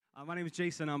My name is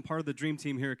Jason. I'm part of the Dream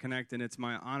Team here at Connect, and it's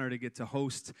my honor to get to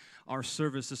host our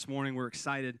service this morning. We're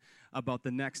excited about the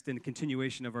next in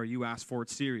continuation of our You Asked For It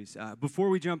series. Before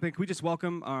we jump in, can we just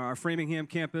welcome our Framingham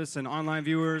campus and online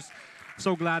viewers?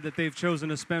 So glad that they've chosen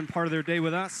to spend part of their day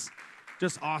with us.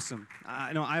 Just awesome.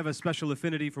 I have a special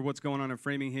affinity for what's going on in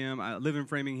Framingham. I live in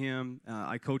Framingham.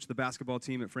 I coach the basketball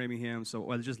team at Framingham,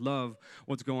 so I just love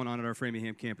what's going on at our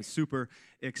Framingham campus. Super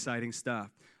exciting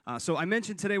stuff. So I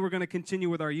mentioned today we're going to continue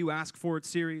with our You Ask For It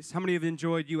series. How many have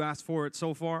enjoyed You Ask For It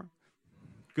so far?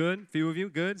 Good. A few of you.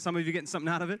 Good. Some of you getting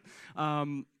something out of it.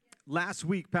 Last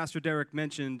week, Pastor Derek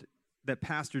mentioned that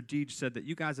Pastor Deej said that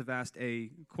you guys have asked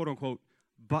a quote-unquote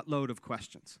buttload of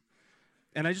questions.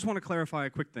 And I just want to clarify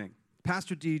a quick thing.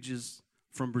 Pastor Deej is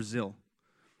from Brazil.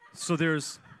 So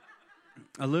there's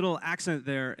a little accent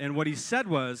there, and what he said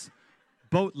was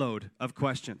boatload of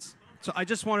questions. So I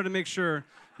just wanted to make sure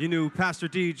you knew Pastor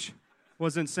Deej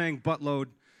wasn't saying buttload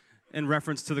in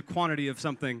reference to the quantity of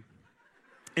something.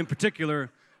 In particular,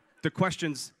 the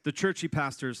questions the churchy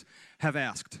pastors have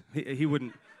asked. He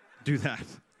wouldn't do that.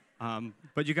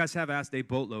 But you guys have asked a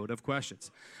boatload of questions.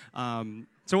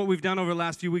 So what we've done over the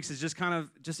last few weeks is just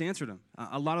answered them.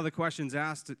 A lot of the questions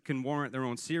asked can warrant their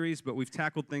own series, but we've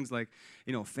tackled things like,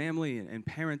 family and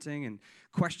parenting, and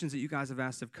questions that you guys have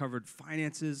asked have covered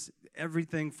finances,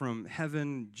 everything from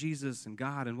heaven, Jesus, and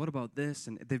God, and what about this?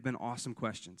 And they've been awesome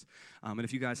questions. And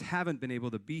if you guys haven't been able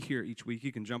to be here each week,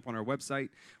 you can jump on our website.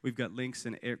 We've got links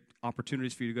and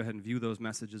opportunities for you to go ahead and view those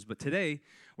messages. But today,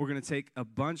 we're going to take a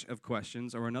bunch of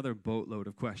questions, or another boatload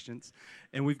of questions,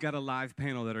 and we've got a live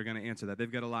panel that are going to answer that. They've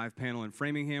got a live panel in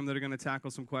Framingham that are going to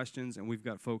tackle some questions, and we've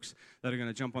got folks that are going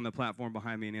to jump on the platform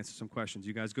behind me and answer some questions.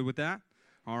 You guys good with that?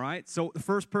 All right. So the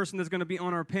first person that's going to be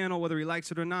on our panel, whether he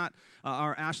likes it or not,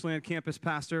 our Ashland campus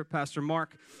pastor, Pastor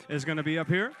Mark, is going to be up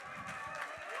here.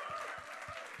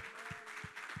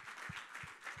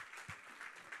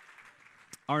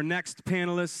 Our next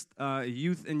panelist,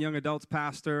 youth and young adults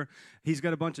pastor, he's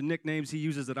got a bunch of nicknames he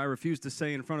uses that I refuse to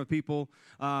say in front of people.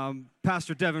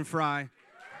 Pastor Devon Frye,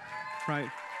 right?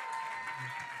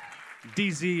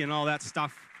 DZ and all that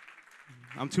stuff.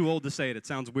 I'm too old to say it. It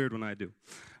sounds weird when I do.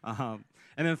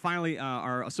 And then finally,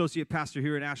 our associate pastor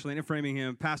here at Ashland and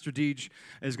Framingham, Pastor Deej,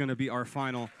 is going to be our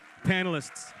final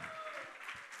panelists.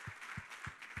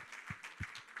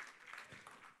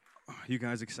 You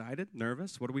guys excited?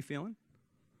 Nervous? What are we feeling?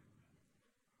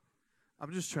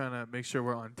 I'm just trying to make sure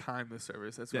we're on time this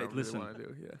service. That's what I really want to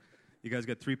do. Yeah. You guys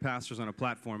got 3 pastors on a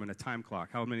platform and a time clock.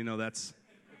 How many know that's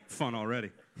fun already?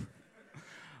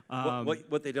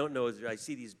 What they don't know is I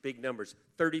see these big numbers,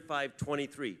 35,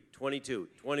 23, 22,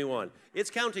 21.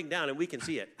 It's counting down, and we can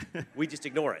see it. We just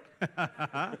ignore it.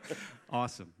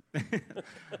 Awesome.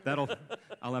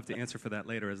 I'll have to answer for that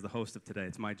later as the host of today.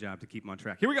 It's my job to keep them on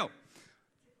track. Here we go.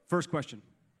 First question.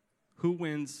 Who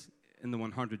wins in the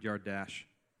 100-yard dash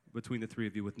between the three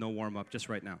of you with no warm-up just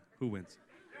right now? Who wins?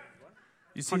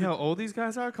 You see how old these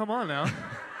guys are? Come on now.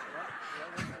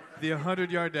 The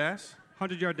 100-yard dash?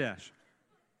 100-yard dash.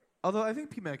 Although I think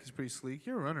P-Mac is pretty sleek.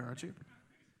 You're a runner, aren't you?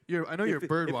 I know you're a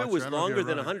bird watcher. If it was longer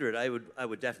than 100, I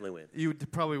would definitely win. You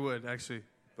probably would, actually.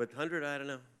 But 100, I don't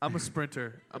know. I'm a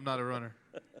sprinter. I'm not a runner.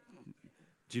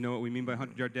 Do you know what we mean by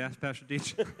 100-yard dash, Pastor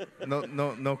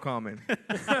Deej? No comment. You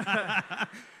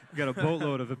got a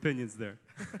boatload of opinions there.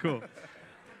 Cool.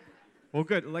 Well,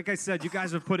 good. Like I said, you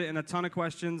guys have put it in a ton of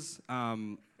questions.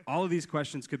 All of these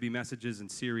questions could be messages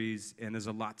and series, and there's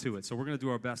a lot to it. So we're going to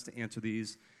do our best to answer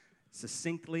these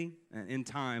succinctly and in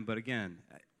time, but again,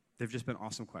 they've just been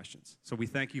awesome questions. So we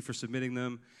thank you for submitting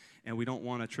them, and we don't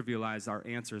want to trivialize our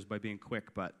answers by being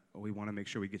quick, but we want to make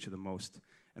sure we get you the most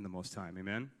in the most time.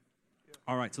 Amen? Yeah.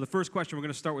 All right, so the first question, we're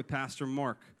going to start with Pastor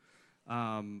Mark.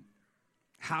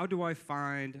 How do I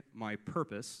find my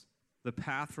purpose, the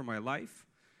path for my life?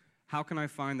 How can I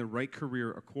find the right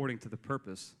career according to the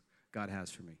purpose God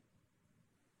has for me?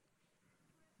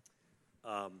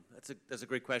 That's a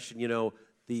great question.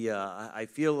 I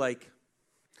feel like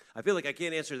I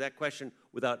can't answer that question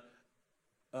without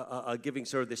giving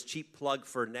sort of this cheap plug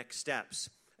for next steps,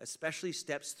 especially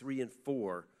steps 3 and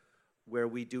 4, where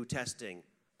we do testing,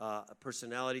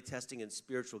 personality testing and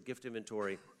spiritual gift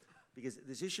inventory, because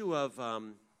this issue of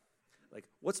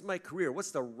what's my career?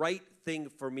 What's the right thing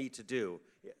for me to do?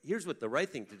 Here's what the right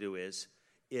thing to do is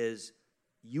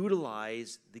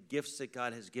utilize the gifts that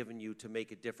God has given you to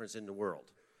make a difference in the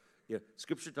world.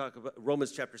 Scripture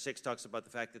Romans chapter 6 talks about the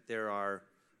fact that there are,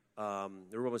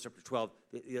 Romans chapter 12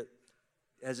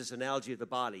 has this analogy of the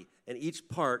body, and each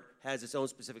part has its own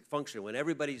specific function. When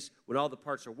all the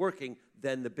parts are working,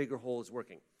 then the bigger whole is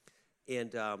working.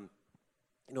 And,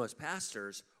 as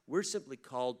pastors, we're simply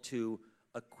called to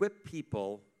equip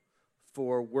people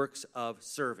for works of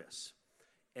service.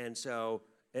 And so,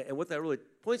 and what that really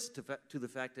points to the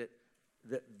fact that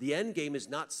the end game is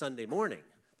not Sunday morning.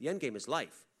 The end game is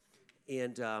life.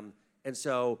 And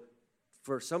so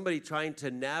for somebody trying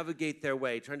to navigate their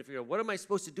way, trying to figure out, what am I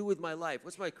supposed to do with my life?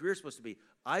 What's my career supposed to be?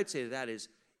 I'd say to that is,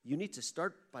 you need to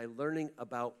start by learning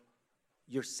about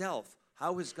yourself.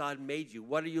 How has God made you?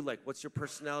 What are you like? What's your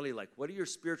personality like? What are your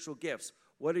spiritual gifts?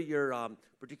 What are your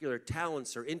particular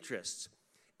talents or interests?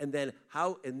 And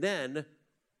then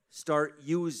start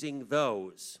using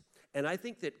those. And I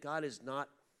think that God is not.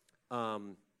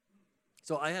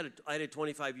 So I had a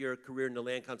 25-year career in the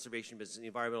land conservation business, in the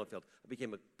environmental field. I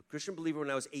became a Christian believer when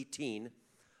I was 18. It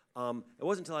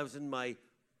wasn't until I was in my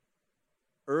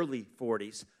early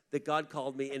 40s that God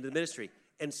called me into the ministry.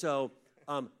 And so,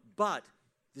 but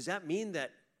does that mean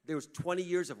that there was 20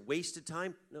 years of wasted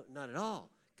time? No, not at all,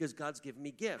 because God's given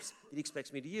me gifts that He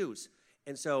expects me to use.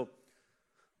 And so,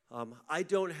 I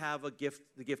don't have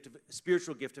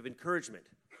spiritual gift of encouragement.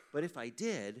 But if I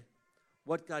did,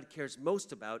 what God cares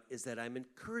most about is that I'm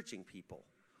encouraging people.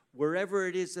 Wherever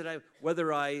it is that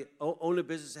whether I own a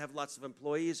business, have lots of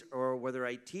employees, or whether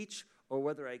I teach, or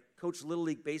whether I coach Little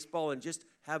League Baseball and just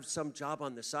have some job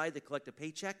on the side to collect a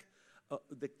paycheck,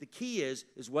 the key is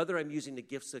whether I'm using the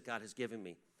gifts that God has given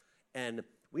me. And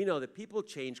we know that people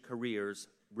change careers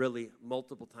really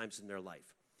multiple times in their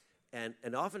life. And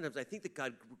oftentimes I think that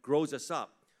God grows us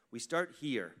up. We start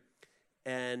here,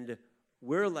 and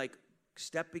we're like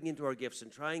stepping into our gifts and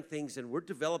trying things, and we're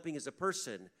developing as a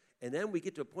person. And then we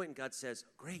get to a point and God says,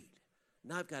 great,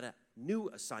 now I've got a new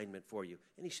assignment for you.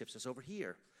 And He shifts us over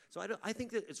here. So I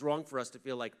think that it's wrong for us to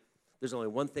feel like there's only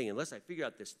one thing. Unless I figure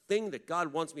out this thing that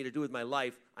God wants me to do with my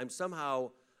life, I'm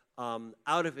somehow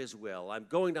out of His will. I'm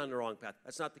going down the wrong path.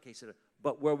 That's not the case.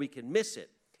 But where we can miss it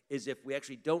is if we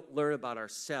actually don't learn about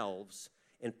ourselves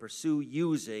and pursue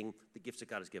using the gifts that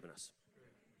God has given us.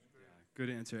 Good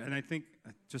answer. And I think,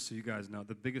 just so you guys know,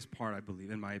 the biggest part, I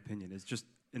believe, in my opinion, is just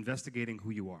investigating who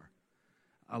you are.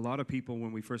 A lot of people,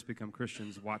 when we first become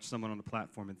Christians, watch someone on the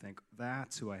platform and think,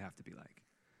 that's who I have to be like.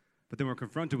 But then we're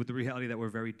confronted with the reality that we're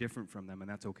very different from them, and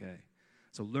that's okay.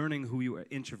 So learning who you are,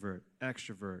 introvert,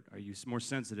 extrovert, are you more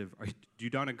sensitive? Do you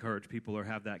not encourage people or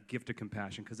have that gift of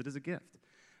compassion? Because it is a gift.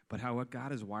 But how what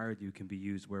God has wired you can be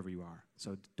used wherever you are.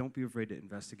 So don't be afraid to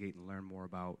investigate and learn more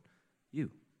about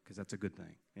you, because that's a good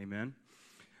thing. Amen?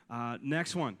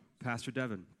 Next one, Pastor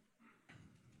Devon.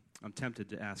 I'm tempted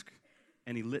to ask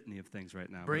any litany of things right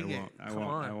now. Bring but it. I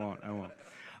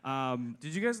won't.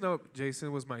 Did you guys know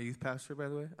Jason was my youth pastor, by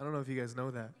the way? I don't know if you guys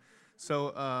know that.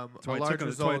 So That's why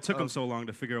it took him so long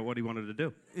to figure out what he wanted to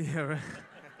do. Yeah, right.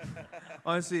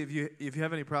 Honestly, if you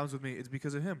have any problems with me, it's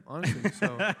because of him. Honestly,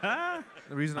 so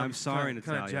the reason I'm sorry,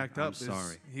 kind of jacked up I'm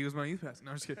sorry. is he was my youth pastor.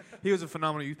 No, I'm just kidding. He was a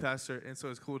phenomenal youth pastor, and so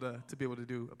it's cool to be able to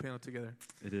do a panel together.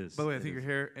 It is. By the way, I think your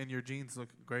hair and your jeans look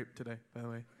great today. By the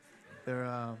way,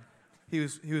 they're he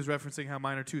was referencing how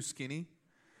mine are too skinny.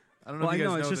 I don't know if you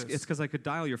guys know this. It's because I could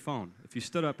dial your phone. If you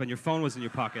stood up and your phone was in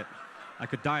your pocket, I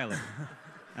could dial it.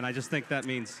 And I just think that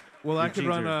means. Well, I could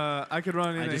run.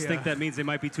 I just think that means they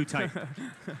might be too tight.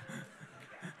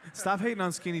 Stop hating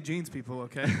on skinny jeans, people.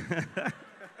 Okay.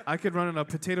 I could run in a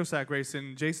potato sack race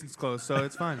in Jason's clothes, so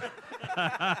it's fine.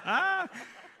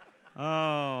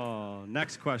 Oh,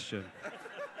 next question.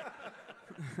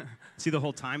 See the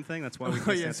whole time thing? That's why we.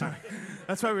 Oh yeah, sorry.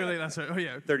 That's why we're late. That's right. Oh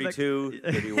yeah. 32,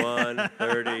 31,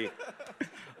 30.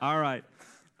 All right.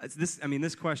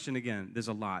 This question again. There's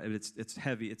a lot. It's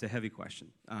heavy. It's a heavy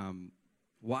question.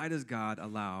 Why does God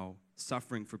allow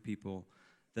suffering for people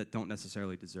that don't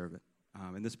necessarily deserve it?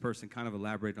 And this person kind of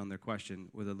elaborated on their question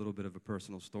with a little bit of a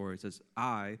personal story. It says,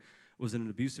 I was in an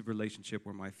abusive relationship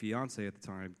where my fiance at the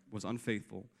time was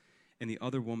unfaithful, and the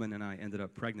other woman and I ended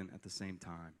up pregnant at the same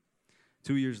time.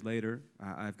 2 years later,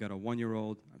 I've got a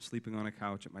 1-year-old. I'm sleeping on a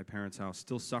couch at my parents' house,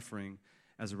 still suffering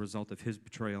as a result of his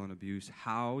betrayal and abuse.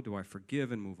 How do I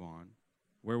forgive and move on?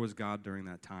 Where was God during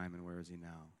that time, and where is He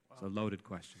now? Wow. It's a loaded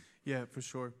question. Yeah, for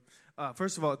sure.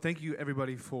 First of all, thank you,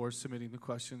 everybody, for submitting the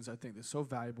questions. I think they're so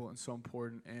valuable and so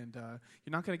important, and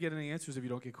you're not going to get any answers if you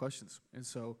don't get questions. And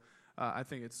so I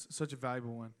think it's such a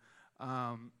valuable one.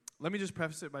 Let me just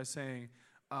preface it by saying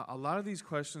a lot of these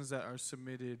questions that are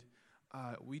submitted,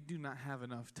 we do not have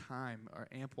enough time or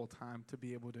ample time to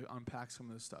be able to unpack some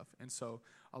of this stuff. And so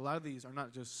a lot of these are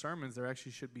not just sermons. There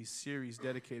actually should be series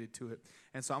dedicated to it.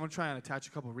 And so I'm going to try and attach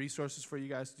a couple of resources for you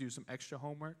guys to do some extra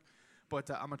homework. But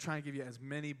I'm going to try and give you as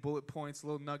many bullet points,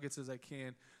 little nuggets as I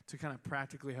can to kind of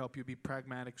practically help you be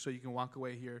pragmatic so you can walk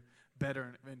away here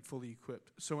better and fully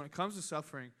equipped. So when it comes to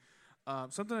suffering,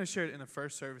 something I shared in the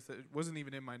first service that wasn't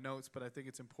even in my notes, but I think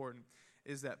it's important,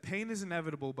 is that pain is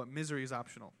inevitable, but misery is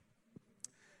optional.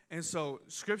 And so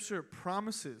Scripture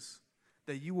promises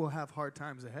that you will have hard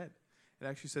times ahead. It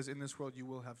actually says, in this world you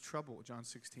will have trouble, John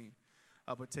 16.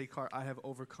 But take heart, I have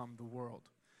overcome the world.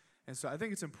 And so I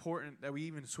think it's important that we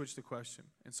even switch the question.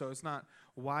 And so it's not,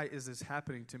 why is this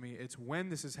happening to me? It's, when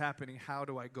this is happening, how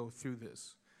do I go through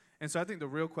this? And so I think the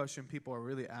real question people are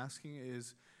really asking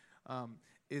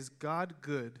is God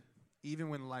good even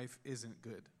when life isn't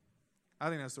good? I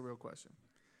think that's the real question.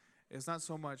 It's not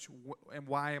so much, and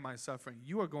why am I suffering?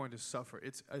 You are going to suffer.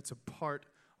 It's a part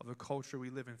of the culture we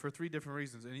live in for 3 different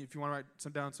reasons. And if you want to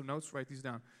write down some notes, write these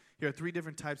down. Here are 3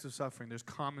 different types of suffering. There's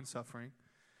common suffering.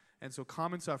 And so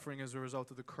common suffering is a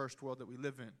result of the cursed world that we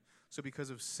live in. So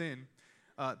because of sin,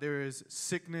 there is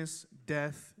sickness,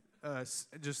 death,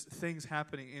 just things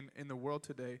happening in the world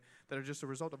today that are just a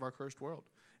result of our cursed world.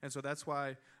 And so that's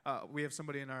why we have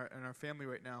somebody in our family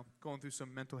right now going through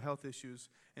some mental health issues,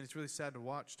 and it's really sad to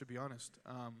watch, to be honest.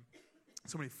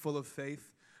 Somebody full of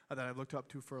faith that I've looked up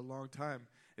to for a long time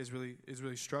is really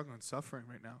struggling, suffering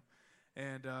right now.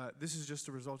 And this is just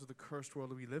a result of the cursed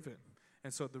world that we live in.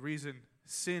 And so the reason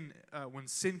when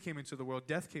sin came into the world,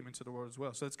 death came into the world as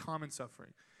well. So that's common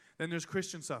suffering. Then there's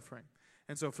Christian suffering.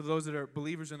 And so for those that are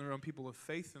believers in the room, people of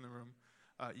faith in the room,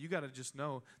 you got to just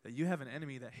know that you have an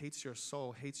enemy that hates your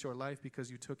soul, hates your life because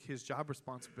you took his job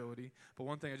responsibility. But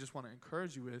one thing I just want to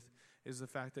encourage you with is the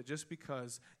fact that just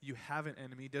because you have an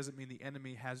enemy doesn't mean the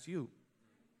enemy has you.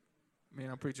 Man,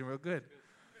 I'm preaching real good.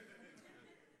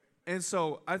 And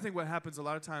so I think what happens a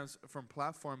lot of times from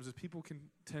platforms is people can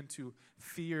tend to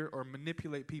fear or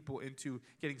manipulate people into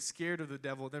getting scared of the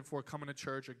devil, therefore coming to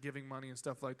church or giving money and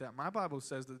stuff like that. My Bible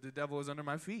says that the devil is under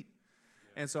my feet.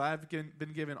 And so I've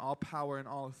been given all power and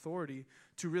all authority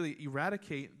to really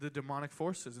eradicate the demonic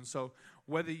forces. And so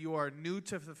whether you are new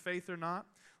to the faith or not,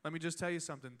 let me just tell you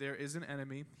something. There is an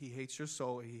enemy. He hates your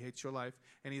soul. He hates your life.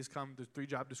 And he has come to 3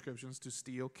 job descriptions: to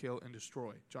steal, kill, and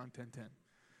destroy. John 10:10.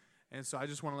 And so I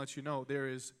just want to let you know there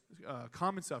is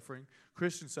common suffering,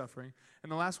 Christian suffering,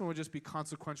 and the last one would just be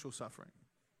consequential suffering.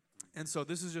 And so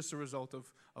this is just a result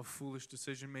of foolish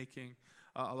decision-making.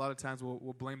 A lot of times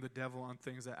we'll blame the devil on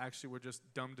things that actually were just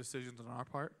dumb decisions on our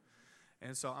part.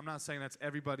 And so I'm not saying that's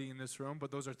everybody in this room, but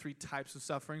those are 3 types of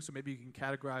suffering. So maybe you can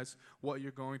categorize what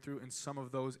you're going through in some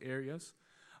of those areas.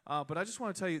 But I just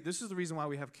want to tell you, this is the reason why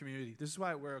we have community. This is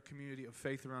why we're a community of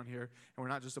faith around here, and we're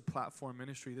not just a platform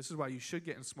ministry. This is why you should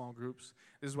get in small groups.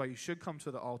 This is why you should come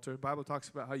to the altar. The Bible talks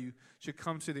about how you should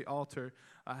come to the altar,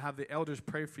 have the elders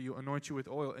pray for you, anoint you with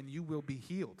oil, and you will be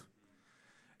healed.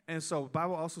 And so the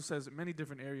Bible also says in many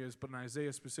different areas, but in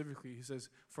Isaiah specifically, he says,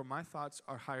 "For my thoughts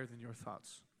are higher than your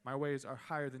thoughts. My ways are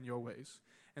higher than your ways."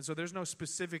 And so there's no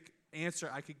specific answer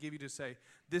I could give you to say,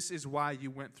 this is why you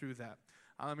went through that.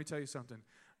 Let me tell you something.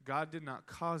 God did not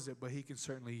cause it, but he can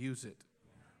certainly use it.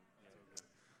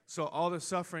 So all the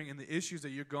suffering and the issues that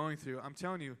you're going through, I'm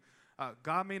telling you,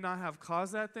 God may not have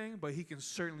caused that thing, but he can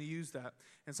certainly use that.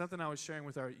 And something I was sharing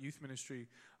with our youth ministry,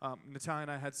 Natalia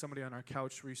and I had somebody on our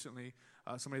couch recently,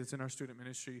 somebody that's in our student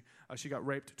ministry. She got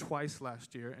raped twice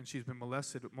last year, and she's been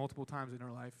molested multiple times in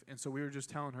her life. And so we were just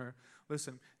telling her,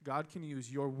 listen, God can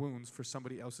use your wounds for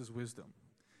somebody else's wisdom.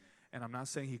 And I'm not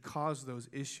saying he caused those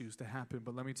issues to happen,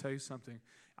 but let me tell you something.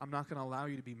 I'm not going to allow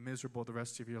you to be miserable the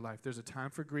rest of your life. There's a time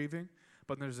for grieving,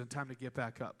 but there's a time to get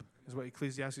back up, is what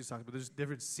Ecclesiastes talks about. There's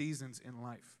different seasons in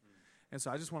life. And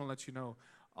so I just want to let you know,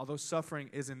 although suffering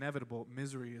is inevitable,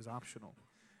 misery is optional.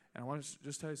 And I want to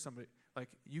just tell you something, like,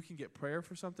 you can get prayer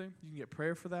for something. You can get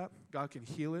prayer for that. God can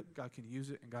heal it. God can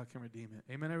use it, and God can redeem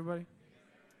it. Amen, everybody?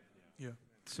 Yeah.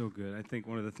 So good. I think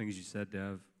one of the things you said,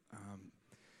 Dev,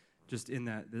 just in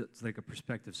that, it's like a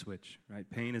perspective switch, right?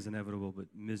 Pain is inevitable, but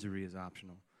misery is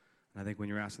optional. And I think when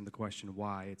you're asking the question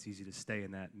why, it's easy to stay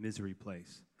in that misery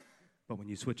place. But when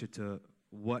you switch it to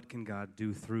what can God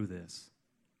do through this,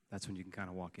 that's when you can kind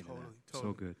of walk into that.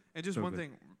 Totally. So good. And just so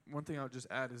one thing I would just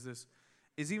add is this,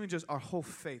 is even just our whole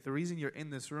faith. The reason you're in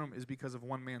this room is because of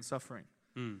one man's suffering.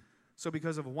 So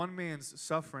because of one man's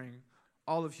suffering,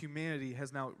 all of humanity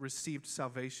has now received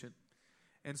salvation.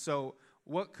 And so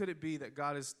what could it be that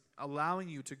God is allowing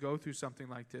you to go through something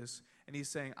like this, and he's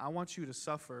saying, I want you to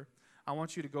suffer. I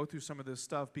want you to go through some of this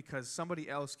stuff because somebody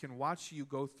else can watch you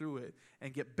go through it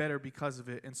and get better because of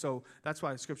it. And so that's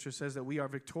why Scripture says that we are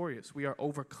victorious. We are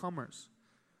overcomers.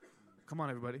 Come on,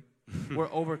 everybody. We're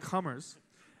overcomers.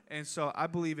 And so I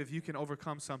believe if you can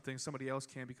overcome something, somebody else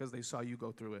can because they saw you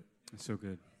go through it. So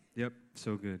good. Yep,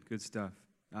 so good. Good stuff.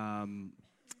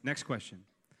 Next question.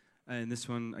 And this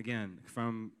one, again,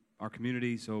 from our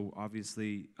community, so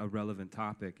obviously a relevant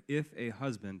topic. If a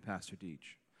husband, Pastor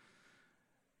Deach,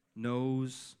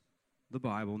 knows the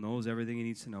Bible, knows everything he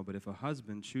needs to know, but if a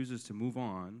husband chooses to move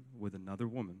on with another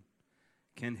woman,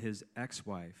 can his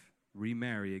ex-wife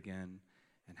remarry again,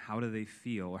 and how do they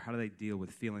feel, or how do they deal with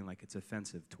feeling like it's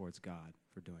offensive towards God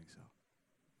for doing so?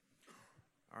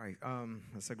 All right,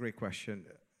 that's a great question.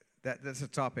 That's a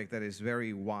topic that is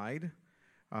very wide,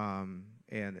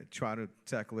 and try to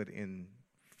tackle it in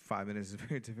 5 minutes is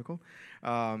very difficult.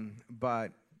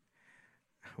 But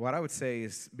what I would say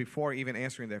is, before even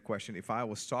answering that question, if I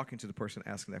was talking to the person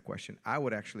asking that question, I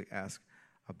would actually ask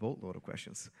a boatload of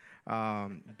questions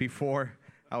before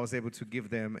I was able to give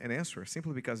them an answer,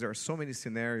 simply because there are so many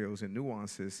scenarios and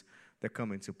nuances that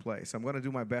come into play. So I'm going to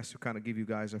do my best to kind of give you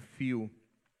guys a few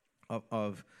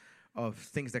of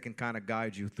things that can kind of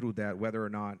guide you through that, whether or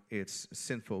not it's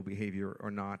sinful behavior or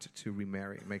not to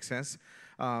remarry. Make sense?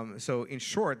 So in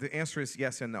short, the answer is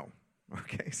yes and no.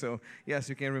 Okay, so yes,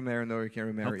 you can remarry, no, you can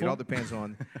remarry. Helpful. It all depends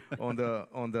on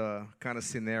the kind of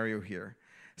scenario here.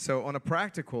 So on a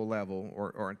practical level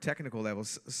or a technical level,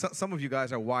 some of you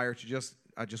guys are wired to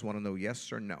I just want to know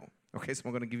yes or no. Okay, so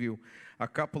I'm going to give you a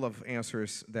couple of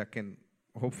answers that can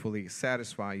hopefully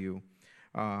satisfy you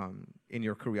in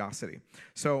your curiosity.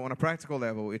 So on a practical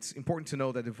level, it's important to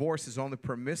know that divorce is only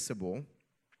permissible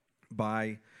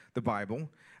by the Bible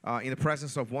in the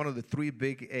presence of one of the three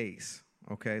big A's.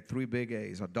 Okay, three big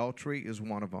A's. Adultery is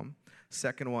one of them.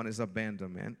 Second one is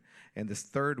abandonment. And this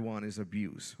third one is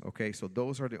abuse. Okay, so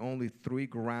those are the only three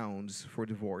grounds for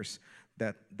divorce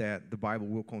that the Bible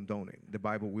will condone it. The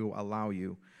Bible will allow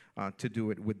you to do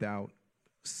it without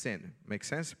sin. Make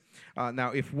sense?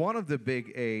 Now, if one of the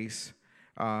big A's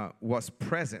was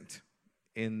present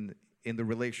in the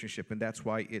relationship, and that's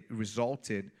why it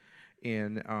resulted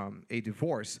in a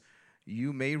divorce,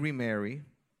 you may remarry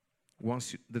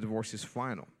once the divorce is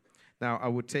final. Now, I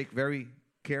would take very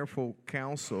careful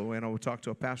counsel, and I would talk to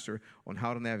a pastor on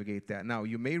how to navigate that. Now,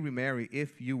 you may remarry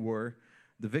if you were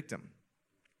the victim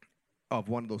of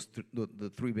one of those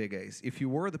the three big A's. If you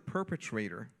were the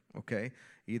perpetrator, okay,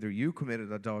 either you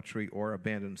committed adultery or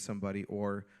abandoned somebody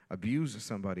or abused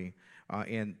somebody,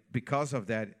 and because of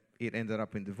that, it ended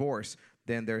up in divorce,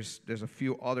 then there's a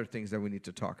few other things that we need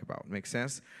to talk about. Make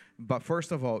sense? But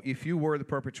first of all, if you were the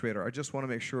perpetrator, I just want to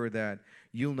make sure that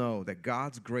you'll know that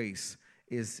God's grace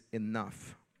is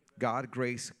enough. God's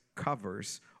grace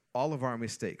covers all of our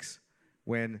mistakes.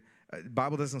 When the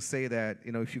Bible doesn't say that,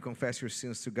 if you confess your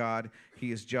sins to God,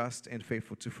 He is just and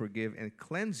faithful to forgive and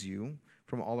cleanse you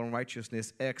from all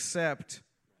unrighteousness, except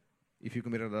if you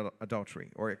committed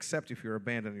adultery, or except if you're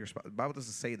abandoned your spouse. The Bible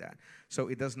doesn't say that. So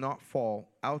it does not fall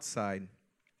outside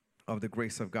of the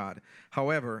grace of God.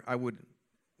 However, I would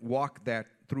walk that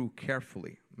through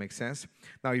carefully. Make sense?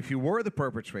 Now, if you were the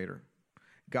perpetrator,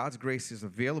 God's grace is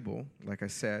available, like I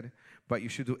said, but you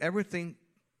should do everything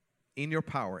in your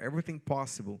power, everything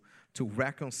possible to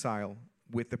reconcile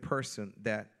with the person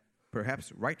that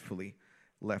perhaps rightfully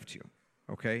left you,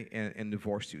 okay, and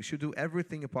divorced you. You should do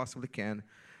everything you possibly can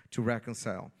to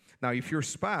reconcile. Now, if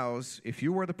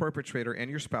you were the perpetrator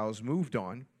and your spouse moved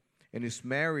on and is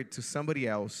married to somebody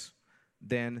else,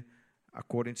 then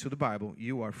according to the Bible,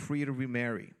 you are free to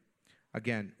remarry.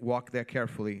 Again, walk that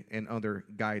carefully and under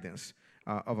guidance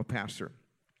of a pastor.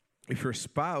 If your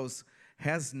spouse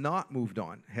has not moved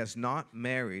on, has not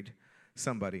married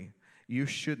somebody, you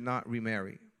should not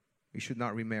remarry. You should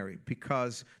not remarry,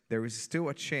 because there is still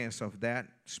a chance of that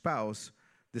spouse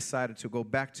decided to go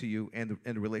back to you and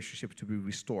the relationship to be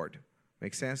restored.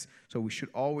 Make sense? So we should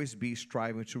always be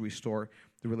striving to restore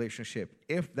the relationship.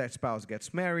 If that spouse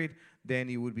gets married, then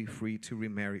you would be free to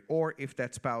remarry. Or if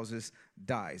that spouse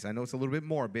dies. I know it's a little bit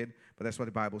morbid, but that's what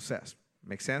the Bible says.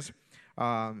 Make sense?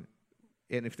 And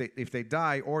if they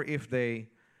die, or if they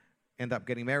end up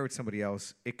getting married to somebody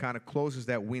else, it kind of closes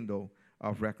that window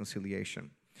of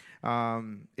reconciliation.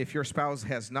 If your spouse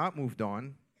has not moved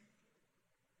on,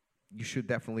 you should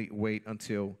definitely wait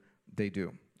until they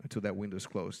do, until that window is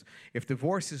closed. If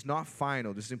divorce is not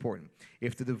final, this is important.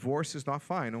 If the divorce is not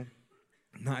final,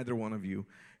 neither one of you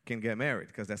can get married,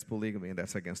 because that's polygamy and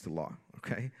that's against the law,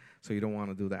 okay? So you don't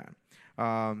want to do that.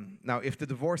 Now, if the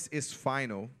divorce is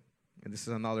final, and this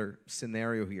is another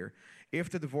scenario here, if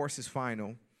the divorce is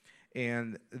final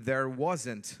and there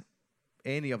wasn't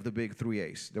any of the big three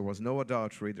A's, there was no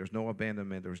adultery, there's no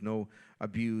abandonment, there's no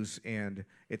abuse, and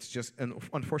it's just, and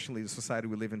unfortunately, the society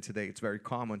we live in today, it's very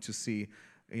common to see,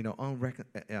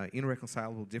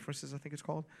 irreconcilable differences, I think it's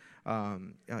called.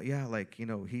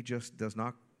 He just does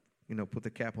not, put the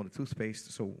cap on the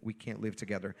toothpaste, so we can't live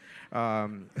together.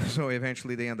 So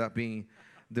eventually they end up being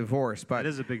divorced. But that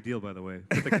is a big deal, by the way.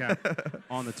 Put the cap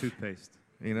on the toothpaste.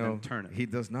 And turn it. He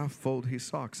does not fold his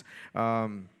socks.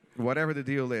 Whatever the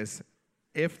deal is,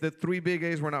 if the three big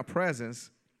A's were not present,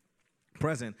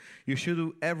 you should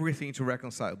do everything to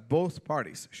reconcile. Both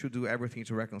parties should do everything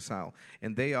to reconcile.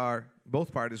 And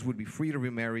both parties would be free to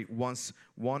remarry once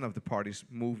one of the parties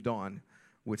moved on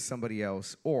with somebody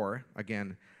else or,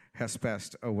 again, has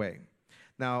passed away.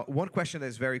 Now, one question that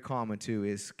is very common, too,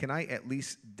 is can I at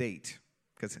least date?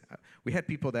 Because we had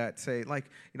people that say,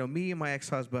 like, me and my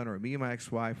ex-husband or me and my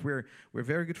ex-wife, we're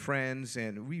very good friends,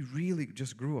 and we really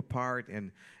just grew apart,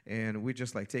 and we're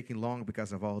just, like, taking long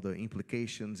because of all the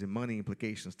implications and money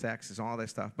implications, taxes, all that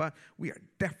stuff. But we are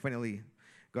definitely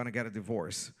going to get a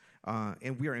divorce,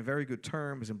 and we are in very good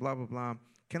terms and blah, blah, blah.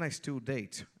 Can I still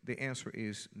date? The answer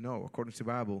is no. According to the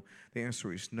Bible, the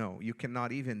answer is no. You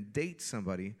cannot even date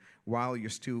somebody while you're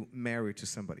still married to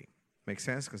somebody. Make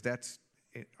sense? Because that's,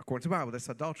 according to the Bible, that's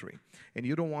adultery. And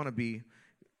you don't want to be,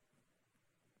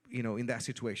 in that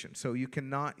situation. So you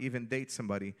cannot even date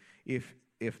somebody if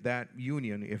that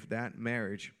union, if that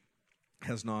marriage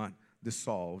has not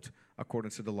dissolved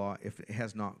according to the law, if it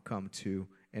has not come to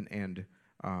an end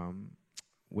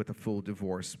with a full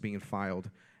divorce being filed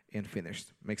and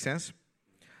finished. Make sense?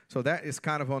 So that is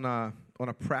kind of on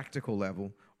a practical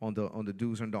level on the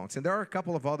do's and don'ts. And there are a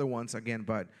couple of other ones, again,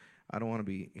 but I don't want to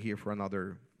be here for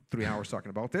another 3 hours talking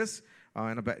about this,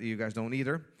 and I bet you guys don't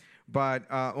either.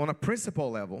 But on a principle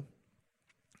level,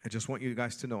 I just want you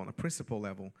guys to know, on a principle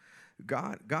level,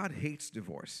 God hates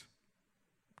divorce.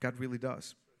 God really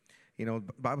does. The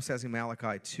Bible says in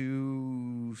Malachi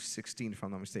 2:16, if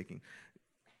I'm not mistaken,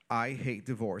 I hate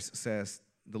divorce, says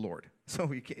the Lord.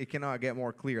 So it cannot get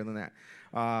more clear than that.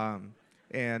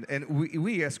 And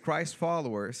we as Christ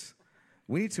followers,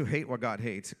 we need to hate what God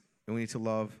hates, and we need to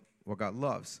love what God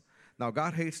loves. Now,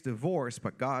 God hates divorce,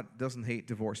 but God doesn't hate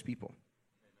divorced people.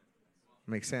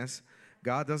 Make sense?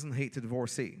 God doesn't hate the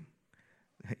divorcee.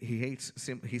 He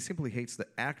simply hates the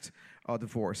act of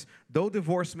divorce. Though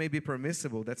divorce may be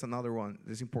permissible, that's another one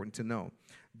that's important to know.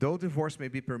 Though divorce may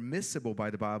be permissible by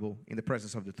the Bible in the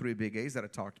presence of the three big A's that I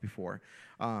talked before,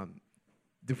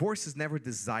 divorce is never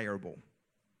desirable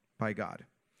by God.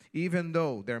 Even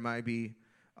though there might be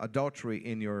adultery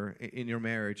in your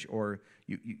marriage, or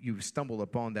you stumble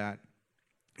upon that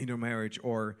in your marriage,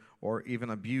 or even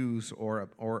abuse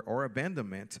or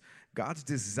abandonment, God's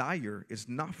desire is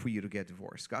not for you to get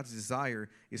divorced. God's desire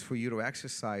is for you to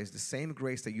exercise the same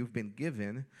grace that you've been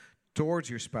given towards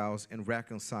your spouse and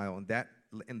reconcile, and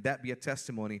that be a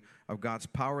testimony of God's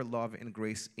power, love, and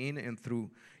grace in and through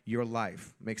your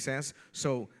life. Make sense?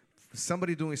 So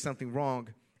somebody doing something wrong,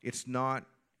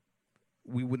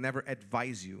 we would never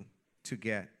advise you to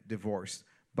get divorced,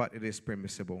 but it is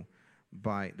permissible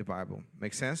by the Bible.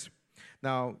 Make sense?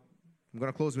 Now, I'm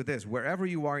going to close with this. Wherever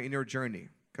you are in your journey,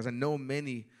 because I know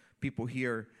many people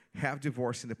here have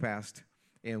divorced in the past,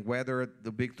 and whether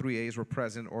the big three A's were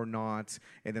present or not,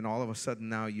 and then all of a sudden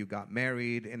now you got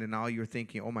married, and then now you're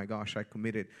thinking, oh my gosh, I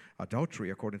committed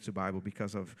adultery according to the Bible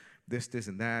because of this,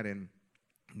 and that, and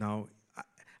now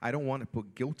I don't want to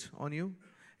put guilt on you,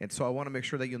 and so I want to make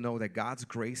sure that you know that God's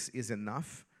grace is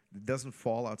enough. It doesn't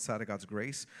fall outside of God's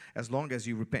grace. As long as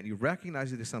you repent, you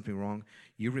recognize you did something wrong,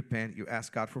 you repent, you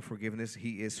ask God for forgiveness.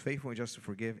 He is faithful and just to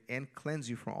forgive and cleanse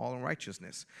you from all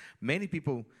unrighteousness. Many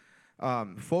people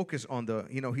focus on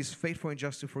He's faithful and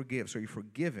just to forgive, so you're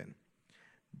forgiven.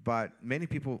 But many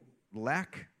people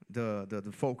lack the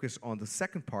focus on the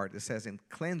second part that says, and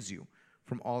cleanse you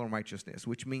from all unrighteousness,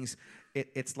 which means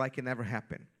it's like it never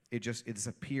happened. It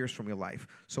disappears from your life.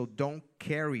 So don't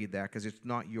carry that, because it's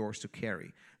not yours to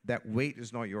carry. That weight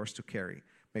is not yours to carry.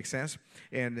 Make sense?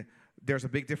 And there's a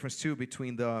big difference, too,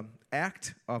 between the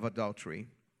act of adultery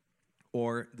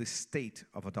or the state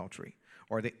of adultery,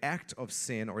 or the act of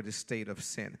sin or the state of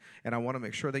sin. And I want to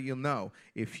make sure that you know,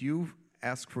 if you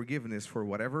ask forgiveness for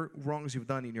whatever wrongs you've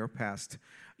done in your past,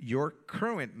 your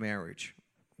current marriage,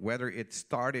 whether it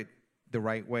started the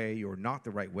right way or not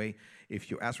the right way, if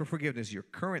you ask for forgiveness, your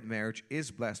current marriage is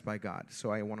blessed by God.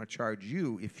 So I want to charge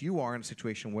you, if you are in a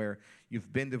situation where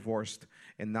you've been divorced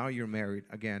and now you're married,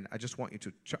 again, I just want you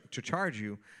to charge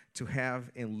you to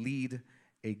have and lead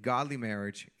a godly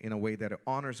marriage in a way that it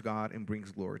honors God and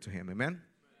brings glory to Him. Amen?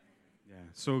 Yeah,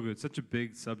 so good. Such a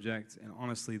big subject, and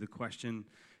honestly, the question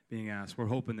being asked, we're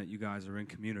hoping that you guys are in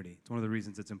community. It's one of the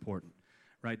reasons it's important,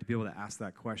 right, to be able to ask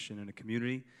that question in a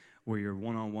community where you're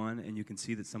one-on-one and you can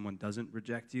see that someone doesn't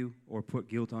reject you or put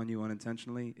guilt on you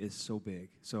unintentionally is so big.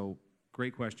 So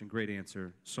great question, great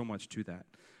answer, so much to that.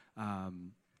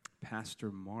 Pastor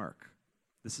Mark,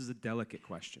 this is a delicate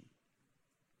question.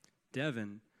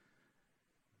 Devon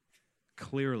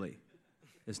clearly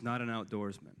is not an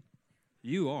outdoorsman.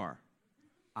 You are.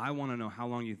 I want to know how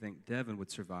long you think Devon would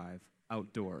survive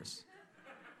outdoors.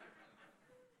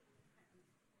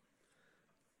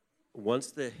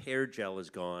 once the hair gel is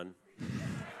gone,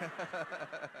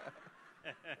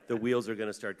 the wheels are going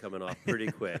to start coming off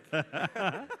pretty quick.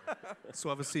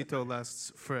 Suavecito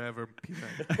lasts forever.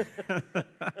 Peter.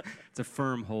 It's a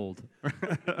firm hold.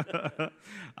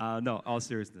 No, all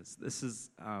seriousness. This is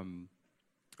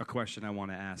a question I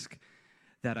want to ask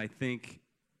that I think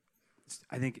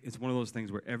it's one of those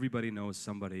things where everybody knows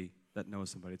somebody that knows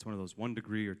somebody. It's one of those 1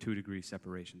 degree or 2 degree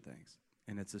separation things.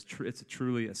 And it's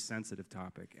truly a sensitive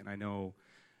topic. And I know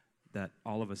that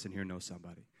all of us in here know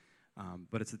somebody.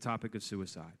 But it's the topic of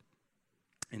suicide.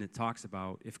 And it talks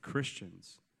about if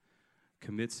Christians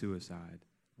commit suicide,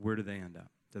 where do they end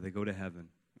up? Do they go to heaven?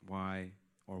 Why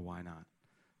or why not?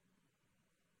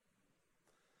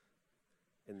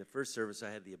 In the first service,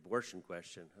 I had the abortion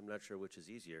question. I'm not sure which is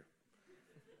easier.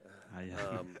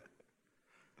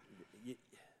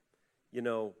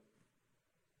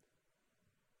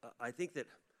 I think that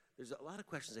there's a lot of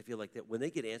questions I feel like that when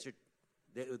they get answered,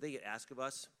 they get asked of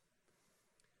us,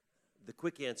 the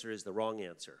quick answer is the wrong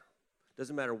answer.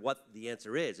 Doesn't matter what the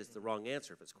answer is, it's the wrong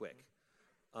answer if it's quick.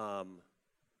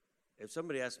 If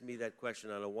somebody asked me that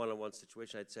question on a one-on-one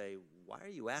situation, I'd say, why are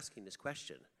you asking this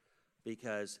question?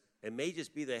 Because it may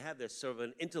just be they have this sort of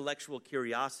an intellectual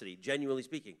curiosity, genuinely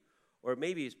speaking. Or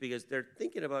maybe it's because they're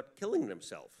thinking about killing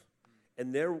themselves.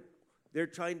 And they're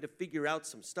trying to figure out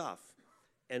some stuff.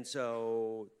 And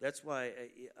so that's why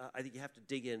I think you have to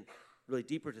dig in really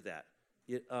deeper to that.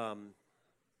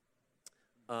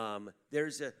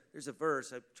 There's a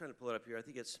verse, I'm trying to pull it up here, I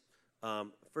think it's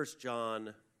 1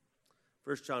 John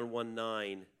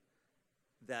 1:9,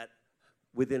 that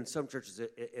within some churches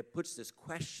it puts this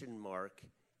question mark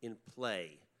in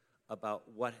play about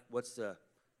what's the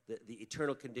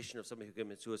eternal condition of somebody who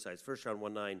commits suicide. 1 John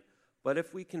 1:9, but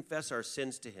if we confess our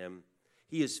sins to him,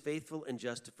 he is faithful and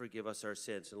just to forgive us our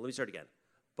sins. And let me start again.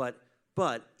 But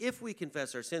if we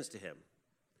confess our sins to him,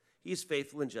 he is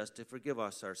faithful and just to forgive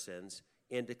us our sins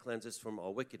and to cleanse us from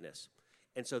all wickedness.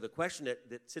 And so the question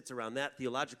that sits around that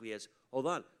theologically is, hold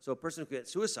on, so a person who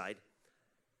commits suicide,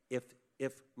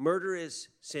 if murder is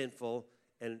sinful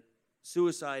and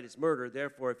suicide is murder,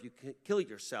 therefore if you kill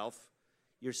yourself,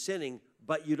 you're sinning,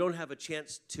 but you don't have a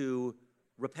chance to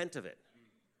repent of it.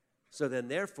 So then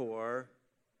therefore,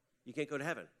 you can't go to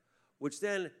heaven. Which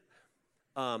then,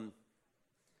 but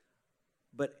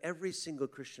every single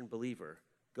Christian believer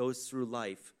goes through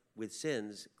life with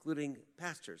sins, including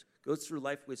pastors, goes through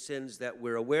life with sins that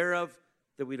we're aware of,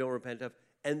 that we don't repent of,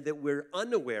 and that we're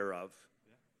unaware of,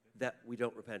 that we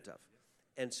don't repent of.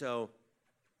 And so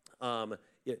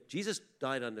Jesus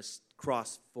died on this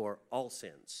cross for all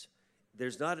sins.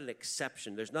 There's not an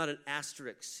exception. There's not an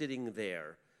asterisk sitting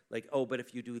there. Like, oh, but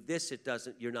if you do this,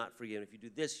 you're not forgiven. If you do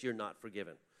this, you're not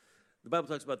forgiven. The Bible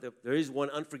talks about there is one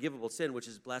unforgivable sin, which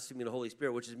is blaspheming the Holy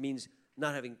Spirit, which means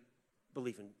not having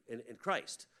belief in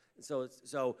Christ. And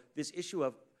so this issue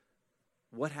of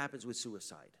what happens with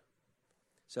suicide.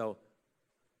 So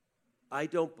I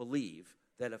don't believe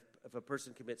that if a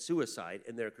person commits suicide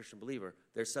and they're a Christian believer,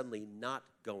 they're suddenly not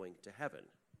going to heaven.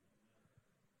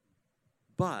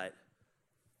 But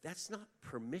that's not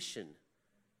permission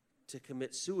to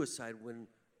commit suicide when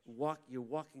you're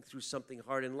walking through something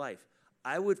hard in life.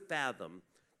 I would fathom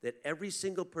that every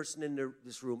single person in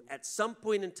this room at some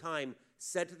point in time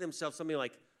said to themselves something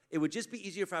like, it would just be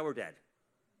easier if I were dead.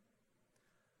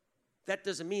 That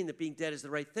doesn't mean that being dead is the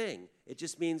right thing. It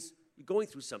just means you're going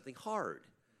through something hard.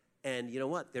 And you know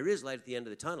what? There is light at the end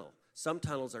of the tunnel. Some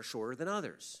tunnels are shorter than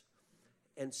others.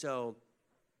 And so,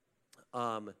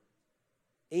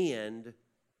 and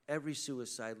every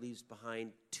suicide leaves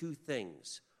behind two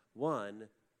things. One,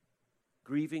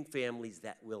 grieving families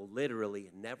that will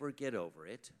literally never get over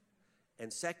it.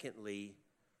 And secondly,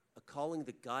 a calling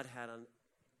that God had on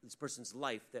this person's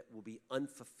life that will be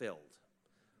unfulfilled.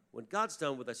 When God's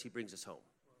done with us, he brings us home.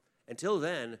 Until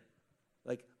then,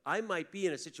 like, I might be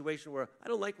in a situation where I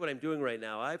don't like what I'm doing right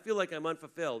now. I feel like I'm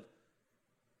unfulfilled.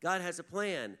 God has a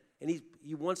plan, and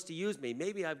he wants to use me.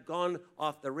 Maybe I've gone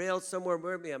off the rails somewhere.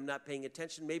 Maybe I'm not paying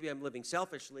attention. Maybe I'm living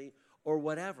selfishly or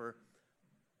whatever.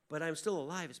 But I'm still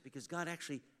alive. It's because God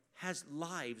actually has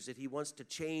lives that he wants to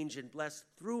change and bless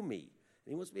through me.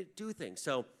 And he wants me to do things.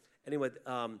 So anyway,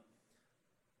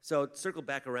 so circle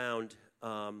back around,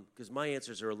 because my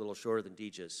answers are a little shorter than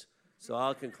DeJesus. So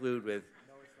I'll conclude with...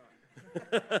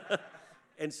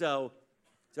 And so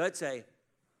I'd say,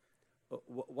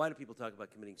 why do people talk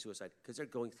about committing suicide? Because they're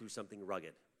going through something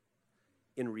rugged.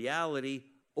 In reality,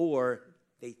 or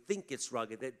they think it's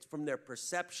rugged, that from their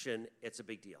perception, it's a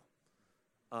big deal.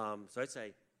 So I'd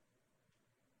say,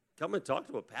 come and talk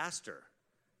to a pastor.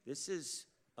 This is,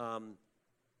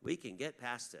 we can get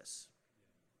past this.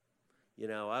 You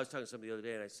know, I was talking to somebody the other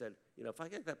day, and I said, you know, if I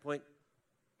get to that point,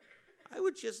 I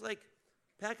would just, like,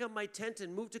 pack up my tent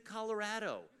and move to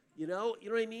Colorado. You know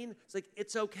what I mean? It's like,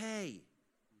 it's okay.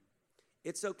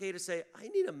 It's okay to say, I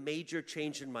need a major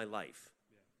change in my life.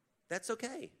 Yeah. That's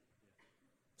okay. Yeah.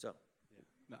 So.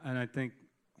 Yeah. And I think,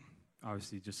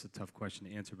 obviously, just a tough question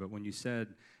to answer, but when you said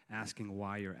asking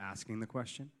why you're asking the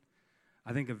question,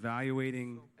 I think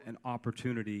evaluating an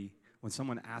opportunity when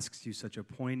someone asks you such a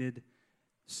pointed,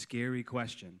 scary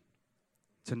question,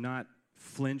 to not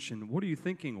flinch and what are you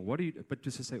thinking? But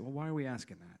just to say, well, why are we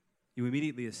asking that? You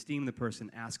immediately esteem the person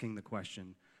asking the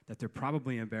question that they're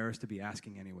probably embarrassed to be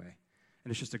asking anyway.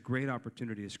 And it's just a great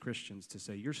opportunity as Christians to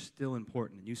say, you're still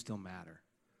important and you still matter.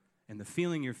 And the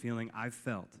feeling you're feeling, I've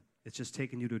felt. It's just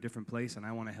taken you to a different place, and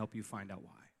I want to help you find out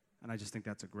why. And I just think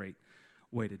that's a great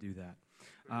way to do that.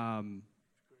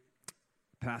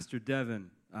 Pastor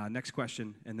Devon, next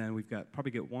question, and then we've got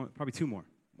probably two more.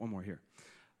 One more here.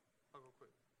 I'll go quick.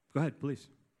 Go ahead, please.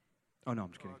 Oh, no,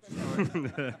 I'm just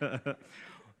kidding.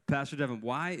 Pastor Devon,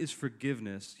 why is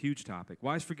forgiveness, huge topic,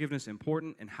 why is forgiveness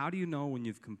important, and how do you know when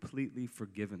you've completely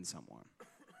forgiven someone?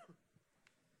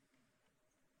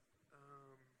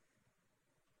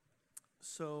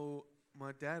 So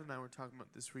my dad and I were talking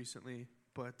about this recently,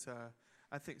 but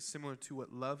I think similar to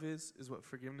what love is what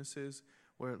forgiveness is,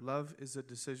 where love is a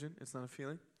decision, it's not a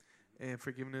feeling, and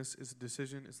forgiveness is a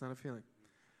decision, it's not a feeling.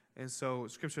 And so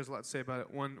Scripture has a lot to say about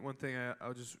it. One thing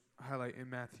I'll just highlight in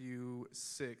Matthew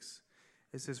 6,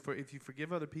 it says, for if you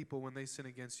forgive other people when they sin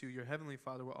against you, your heavenly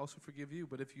Father will also forgive you.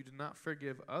 But if you do not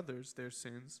forgive others their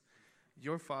sins,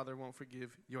 your Father won't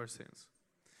forgive your sins.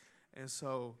 And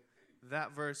so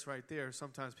that verse right there,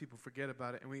 sometimes people forget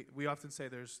about it. And we often say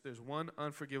there's one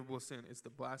unforgivable sin. It's the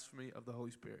blasphemy of the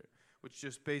Holy Spirit, which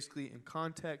just basically in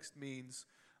context means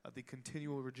the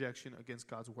continual rejection against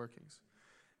God's workings.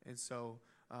 And so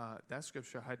that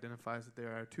scripture identifies that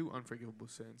there are two unforgivable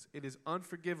sins. It is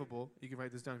unforgivable. You can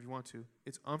write this down if you want to.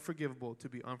 It's unforgivable to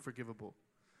be unforgivable.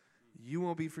 You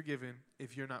won't be forgiven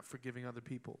if you're not forgiving other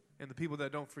people. And the people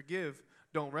that don't forgive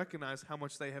don't recognize how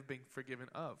much they have been forgiven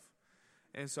of.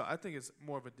 And so I think it's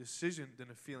more of a decision than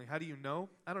a feeling. How do you know?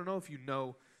 I don't know if you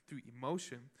know through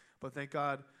emotion, but thank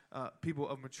God, people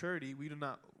of maturity,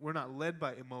 we're not led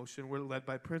by emotion, we're led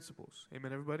by principles.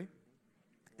 Amen, everybody?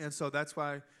 And so that's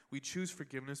why we choose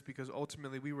forgiveness, because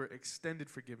ultimately we were extended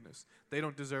forgiveness. They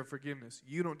don't deserve forgiveness.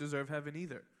 You don't deserve heaven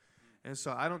either. And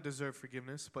so I don't deserve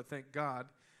forgiveness, but thank God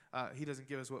he doesn't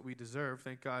give us what we deserve.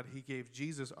 Thank God he gave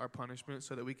Jesus our punishment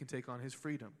so that we can take on his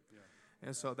freedom. Yeah.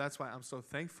 And so that's why I'm so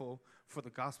thankful for the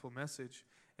gospel message.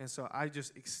 And so I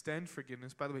just extend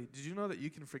forgiveness. By the way, did you know that you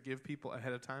can forgive people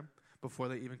ahead of time before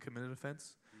they even commit an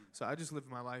offense? So I just live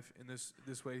my life in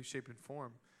this way, shape, and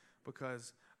form,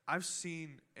 because I've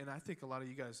seen, and I think a lot of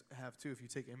you guys have too, if you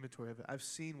take inventory of it, I've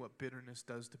seen what bitterness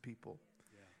does to people.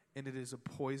 Yeah. And it is a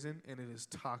poison, and it is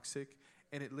toxic,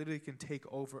 and it literally can take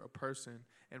over a person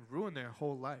and ruin their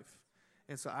whole life.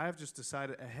 And so I have just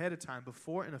decided ahead of time,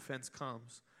 before an offense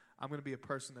comes, I'm going to be a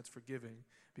person that's forgiving,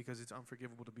 because it's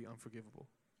unforgivable to be unforgivable.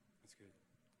 That's good.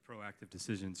 Proactive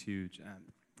decision's huge.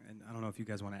 And I don't know if you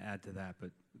guys want to add to that,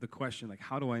 but the question, like,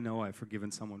 how do I know I've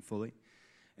forgiven someone fully?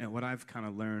 And what I've kind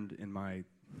of learned in my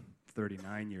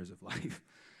 39 years of life,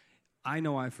 I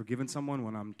know I've forgiven someone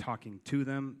when I'm talking to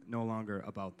them, no longer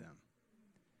about them.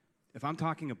 If I'm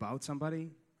talking about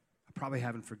somebody, I probably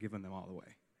haven't forgiven them all the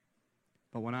way.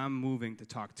 But when I'm moving to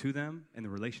talk to them and the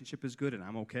relationship is good and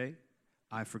I'm okay,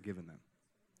 I've forgiven them.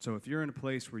 So if you're in a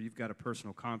place where you've got a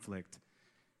personal conflict,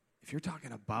 if you're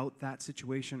talking about that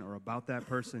situation or about that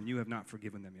person, you have not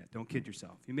forgiven them yet. Don't kid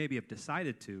yourself. You maybe have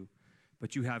decided to,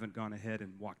 but you haven't gone ahead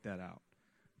and walked that out.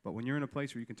 But when you're in a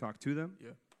place where you can talk to them, yeah,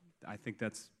 I think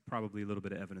that's probably a little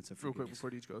bit of evidence of forgiveness.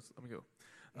 Real quick before Deej goes, let me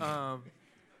go.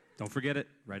 Don't forget it.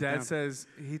 Write it Dad down. says,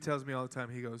 he tells me all the time,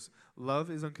 he goes,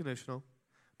 love is unconditional,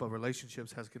 but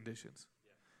relationships has conditions.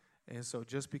 Yeah. And so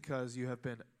just because you have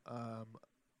been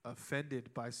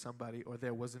offended by somebody, or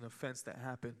there was an offense that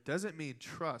happened, doesn't mean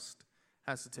trust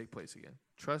has to take place again.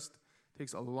 Trust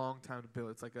takes a long time to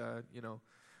build. It's like an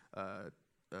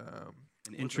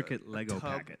intricate Lego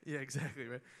packet. Yeah, exactly,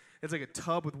 right? It's like a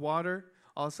tub with water.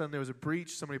 All of a sudden there was a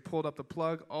breach. Somebody pulled up the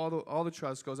plug. All the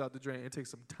trust goes out the drain. It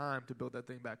takes some time to build that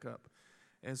thing back up.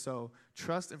 And so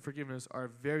trust and forgiveness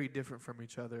are very different from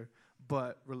each other,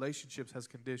 but relationships has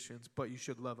conditions, but you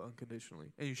should love unconditionally,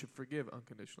 and you should forgive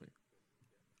unconditionally.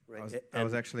 Right. I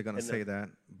was actually going to say that,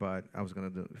 but I was going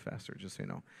to do it faster, just so you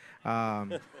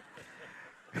know.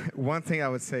 One thing I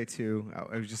would say, too,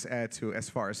 I would just add to as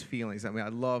far as feelings. I mean, I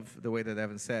love the way that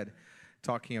Evan said,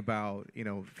 talking about,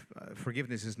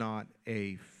 forgiveness is not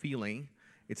a feeling,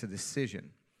 it's a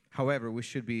decision. However, we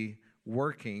should be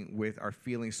working with our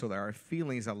feelings so that our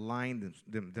feelings align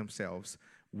themselves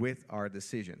with our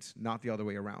decisions, not the other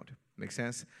way around. Make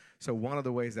sense? So one of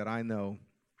the ways that I know,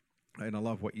 and I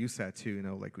love what you said too,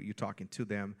 like you're talking to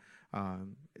them,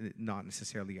 not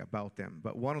necessarily about them,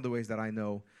 but one of the ways that I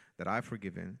know that I've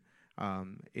forgiven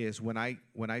is when I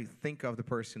think of the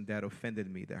person that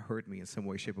offended me, that hurt me in some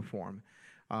way, shape, or form,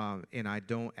 and I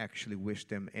don't actually wish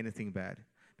them anything bad.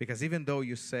 Because even though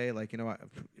you say, like,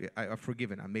 I've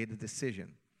forgiven, I made the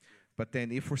decision, but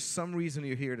then if for some reason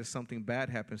you hear that something bad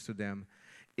happens to them,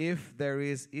 if there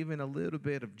is even a little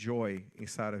bit of joy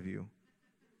inside of you,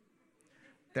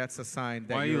 that's a sign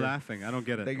that Why are you laughing? I don't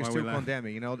get it. That you're still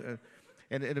condemning,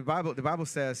 And the Bible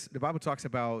says, the Bible talks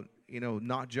about,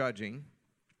 not judging,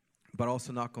 but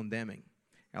also not condemning.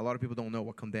 And a lot of people don't know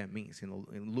what condemn means. In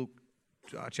Luke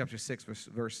chapter 6,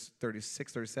 verse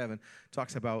 36, 37,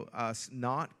 talks about us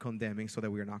not condemning so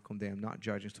that we are not condemned, not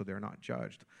judging so they're not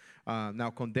judged. Now,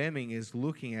 condemning is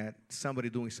looking at somebody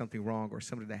doing something wrong or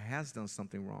somebody that has done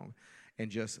something wrong and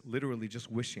just literally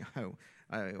just wishing,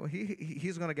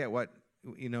 he's going to get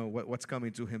what's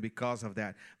coming to him because of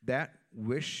that. That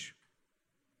wish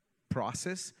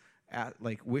process,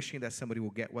 like wishing that somebody will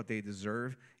get what they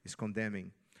deserve, is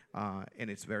condemning. And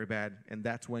it's very bad. And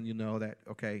that's when you know that,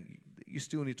 okay, you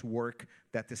still need to work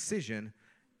that decision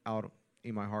out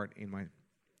in my heart, in my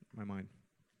mind.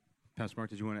 Pastor Mark,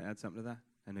 did you want to add something to that?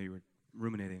 I know you were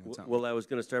ruminating on something. Well, I was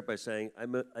going to start by saying I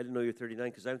didn't know you're 39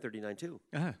 because I'm 39 too.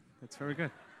 Yeah, that's very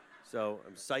good. So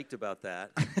I'm psyched about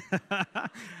that.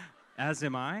 As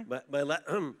am I.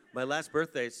 My last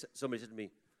birthday, somebody said to me,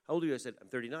 "How old are you?" I said, "I'm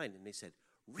 39." And they said,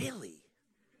 "Really?"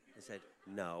 I said,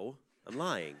 "No, I'm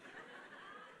lying."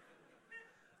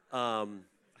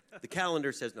 The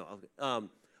calendar says no.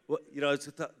 Well,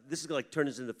 this is going to turn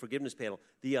into the forgiveness panel.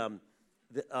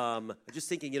 I'm just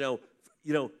thinking,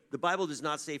 the Bible does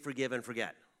not say forgive and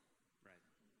forget. Right.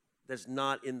 That's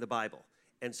not in the Bible,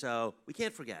 and so we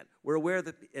can't forget. We're aware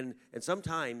that, and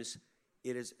sometimes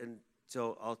it is. And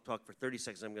so I'll talk for 30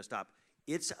 seconds. I'm going to stop.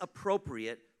 It's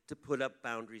appropriate to put up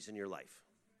boundaries in your life.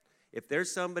 If there's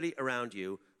somebody around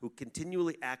you who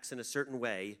continually acts in a certain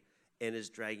way and is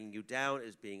dragging you down,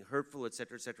 is being hurtful, et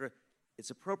cetera, it's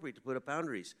appropriate to put up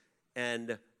boundaries.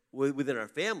 And within our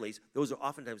families, those are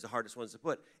oftentimes the hardest ones to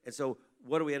put. And so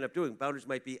what do we end up doing? Boundaries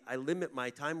might be, I limit my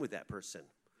time with that person.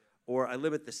 Or I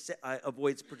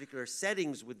avoid particular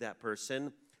settings with that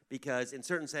person because in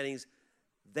certain settings,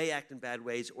 they act in bad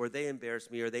ways or they embarrass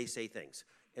me or they say things.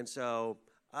 And so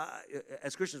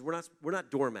as Christians, we're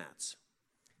not doormats.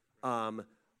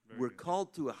 We're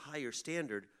called to a higher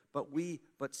standard,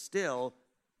 but still,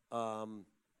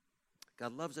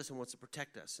 God loves us and wants to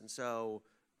protect us. And so,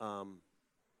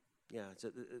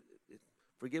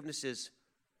 forgiveness is,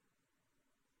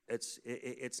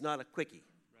 it's not a quickie.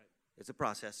 Right. It's a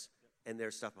process, and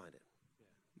there's stuff behind it.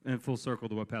 Yeah. And full circle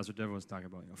to what Pastor Devon was talking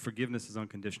about. Forgiveness is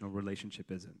unconditional, relationship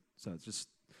isn't. So it's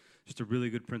just a really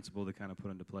good principle to kind of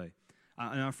put into play.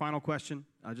 And our final question,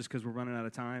 just because we're running out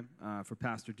of time, for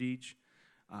Pastor Deej,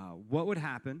 what would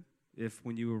happen if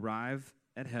when you arrive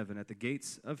at heaven, at the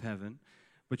gates of heaven,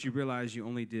 but you realize you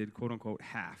only did, quote unquote,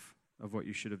 half of what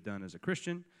you should have done as a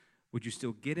Christian? Would you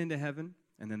still get into heaven?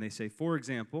 And then they say, for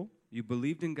example, you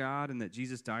believed in God and that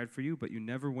Jesus died for you, but you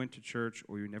never went to church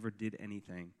or you never did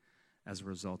anything as a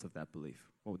result of that belief.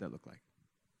 What would that look like?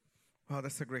 Well,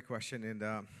 that's a great question. And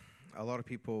a lot of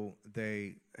people,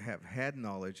 they have had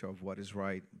knowledge of what is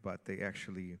right, but they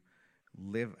actually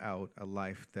live out a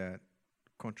life that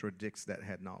contradicts that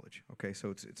head knowledge. Okay,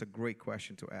 so it's a great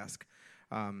question to ask.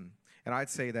 And I'd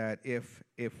say that if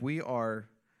we are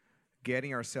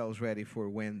getting ourselves ready for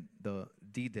when the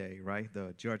D-Day, right,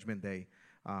 the Judgment Day,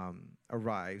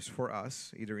 arrives for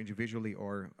us, either individually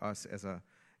or us as a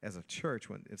church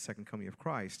when it's second coming of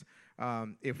Christ,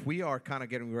 if we are kind of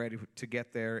getting ready to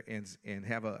get there and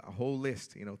have a whole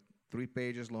list, 3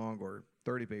 pages long or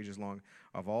 30 pages long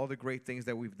of all the great things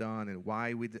that we've done and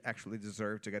why we actually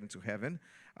deserve to get into heaven,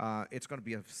 it's going to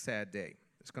be a sad day.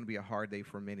 It's going to be a hard day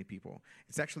for many people.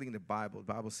 It's actually in the Bible.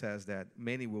 The Bible says that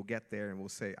many will get there and will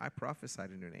say, I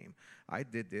prophesied in your name. I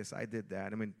did this. I did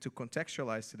that. I mean, to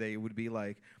contextualize today, it would be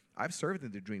like, I've served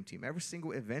in the Dream Team. Every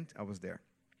single event, I was there.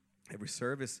 Every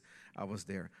service, I was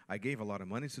there. I gave a lot of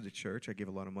money to the church. I gave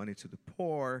a lot of money to the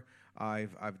poor.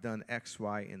 I've done X,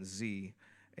 Y, and Z.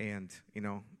 And,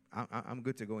 I'm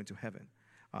good to go into heaven.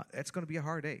 It's going to be a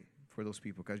hard day for those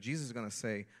people because Jesus is going to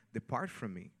say, depart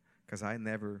from me because I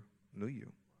never knew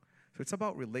you. So it's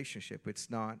about relationship. It's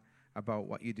not about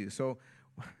what you do. So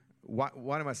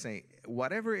what am I saying?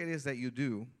 Whatever it is that you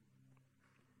do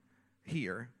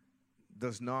here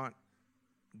does not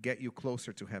get you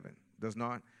closer to heaven, does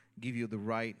not give you the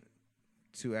right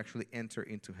to actually enter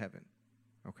into heaven.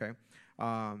 Okay?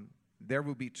 There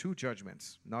will be two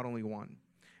judgments, not only one.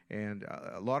 And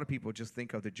a lot of people just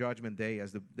think of the judgment day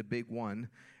as the big one,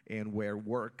 and where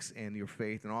works and your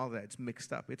faith and all that, it's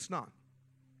mixed up. It's not.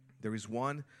 There is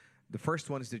one. The first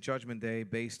one is the judgment day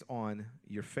based on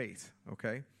your faith,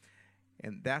 okay?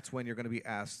 And that's when you're going to be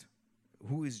asked,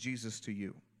 who is Jesus to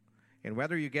you? And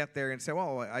whether you get there and say,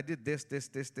 well, I did this,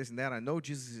 and that. I know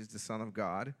Jesus is the Son of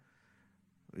God.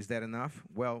 Is that enough?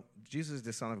 Well, Jesus is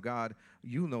the Son of God.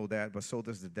 You know that, but so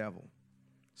does the devil.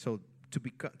 So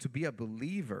to be a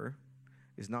believer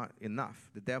is not enough.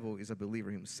 The devil is a believer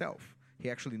himself. He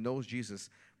actually knows Jesus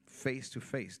face to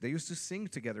face. They used to sing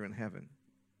together in heaven.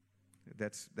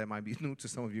 That might be new to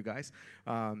some of you guys.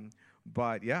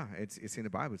 But yeah, it's in the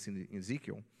Bible. It's in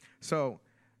Ezekiel. So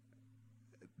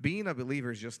being a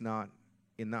believer is just not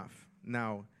enough.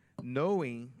 Now,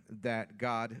 knowing that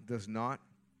God does not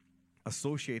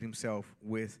associate himself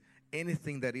with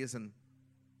anything that isn't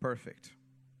perfect.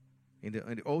 In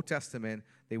the Old Testament,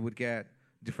 they would get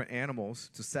different animals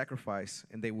to sacrifice,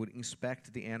 and they would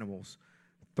inspect the animals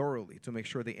thoroughly to make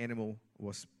sure the animal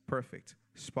was perfect,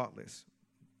 spotless,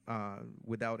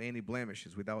 without any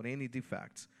blemishes, without any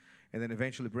defects, and then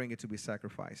eventually bring it to be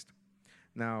sacrificed.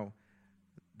 Now,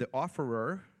 the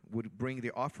offerer would bring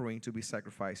the offering to be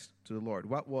sacrificed to the Lord.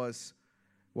 What was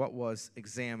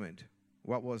examined?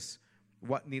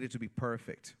 What needed to be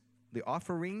perfect? The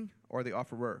offering or the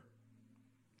offerer?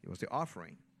 It was the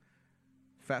offering.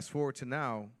 Fast forward to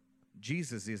now,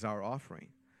 Jesus is our offering.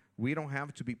 We don't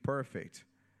have to be perfect,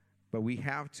 but we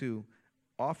have to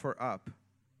offer up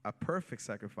a perfect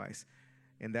sacrifice,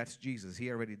 and that's Jesus.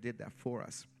 He already did that for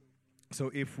us.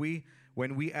 So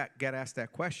when we get asked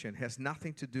that question, it has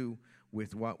nothing to do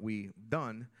with what we've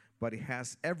done, but it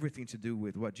has everything to do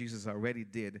with what Jesus already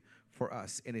did for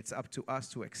us, and it's up to us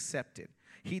to accept it.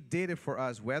 He did it for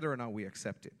us whether or not we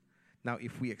accept it. Now,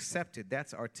 if we accept it,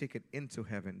 that's our ticket into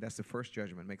heaven. That's the first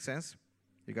judgment. Make sense?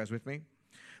 You guys with me?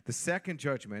 The second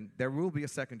judgment, there will be a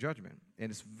second judgment.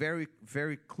 And it's very,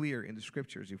 very clear in the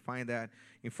scriptures. You find that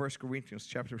in 1 Corinthians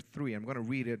chapter 3. I'm going to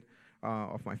read it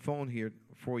off my phone here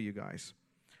for you guys.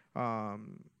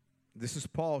 This is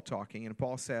Paul talking. And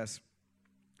Paul says,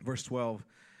 verse 12,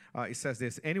 it says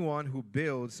this, anyone who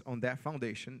builds on that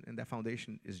foundation, and that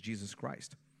foundation is Jesus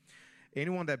Christ.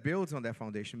 Anyone that builds on that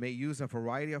foundation may use a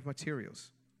variety of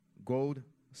materials, gold,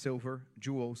 silver,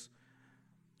 jewels,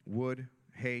 wood,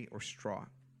 hay, or straw.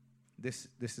 This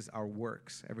is our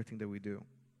works, everything that we do,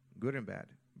 good and bad,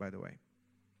 by the way.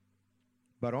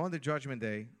 But on the judgment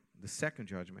day, the second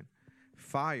judgment,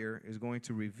 fire is going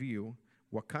to reveal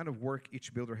what kind of work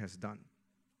each builder has done.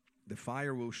 The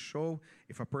fire will show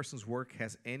if a person's work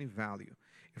has any value.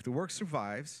 If the work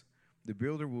survives, the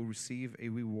builder will receive a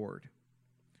reward.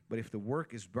 But if the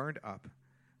work is burned up,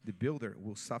 the builder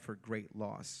will suffer great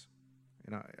loss.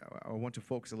 And I want to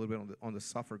focus a little bit on the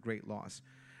suffer great loss.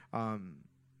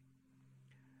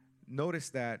 Notice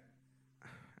that,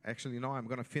 actually, no, I'm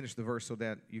going to finish the verse so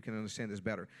that you can understand this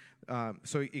better.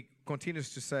 So it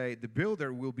continues to say, the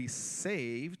builder will be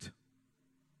saved,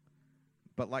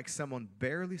 but like someone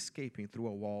barely escaping through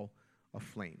a wall of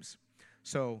flames.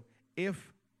 So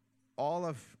if all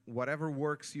of whatever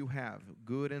works you have,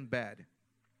 good and bad,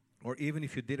 or even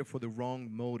if you did it for the wrong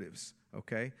motives,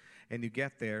 okay, and you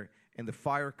get there and the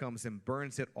fire comes and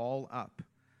burns it all up,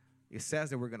 it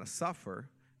says that we're going to suffer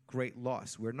great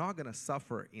loss. We're not going to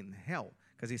suffer in hell,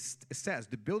 because it says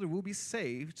the builder will be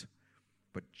saved,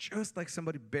 but just like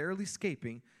somebody barely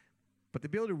escaping, but the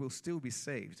builder will still be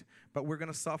saved. But we're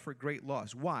going to suffer great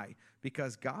loss. Why?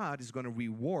 Because God is going to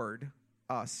reward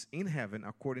us in heaven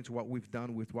according to what we've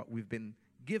done with what we've been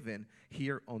given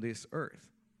here on this earth.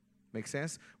 Make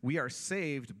sense? We are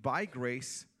saved by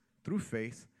grace through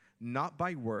faith, not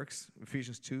by works.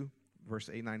 Ephesians 2, verse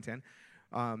 8, 9, 10.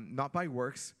 Not by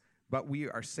works, but we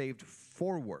are saved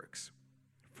for works.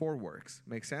 For works.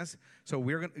 Make sense? So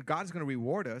God's going to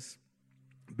reward us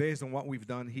based on what we've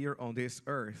done here on this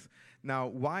earth. Now,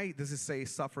 why does it say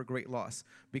suffer great loss?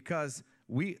 Because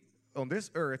we, on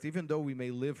this earth, even though we may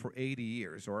live for 80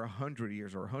 years or 100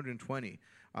 years or 120,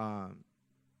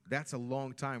 that's a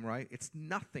long time, right? It's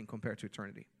nothing compared to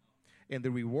eternity. And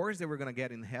the rewards that we're going to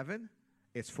get in heaven,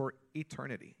 it's for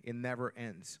eternity. It never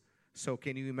ends. So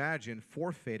can you imagine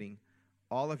forfeiting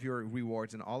all of your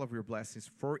rewards and all of your blessings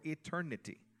for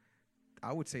eternity?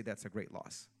 I would say that's a great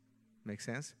loss. Make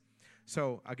sense?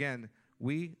 So again,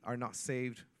 we are not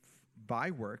saved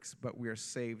by works, but we are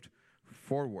saved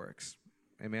for works.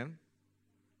 Amen?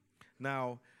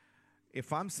 Now,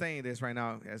 if I'm saying this right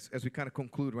now, as we kind of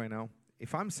conclude right now,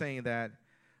 if I'm saying that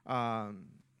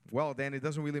well, then it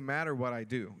doesn't really matter what I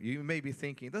do. You may be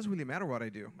thinking, it doesn't really matter what I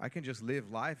do. I can just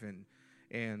live life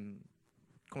and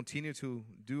continue to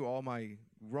do all my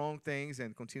wrong things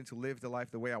and continue to live the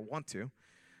life the way I want to.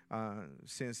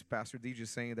 Since Pastor DJ is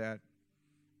saying that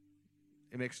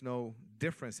it makes no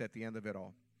difference at the end of it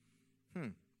all.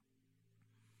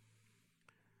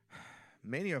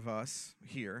 Many of us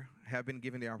here have been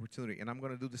given the opportunity, and I'm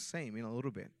going to do the same in a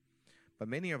little bit. But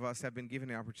many of us have been given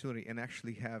the opportunity and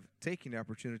actually have taken the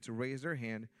opportunity to raise their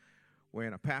hand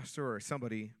when a pastor or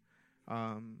somebody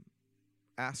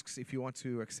asks if you want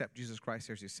to accept Jesus Christ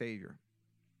as your Savior.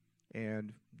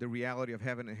 And the reality of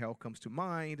heaven and hell comes to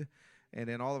mind, and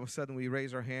then all of a sudden we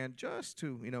raise our hand just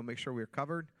to, make sure we're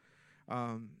covered.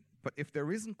 But if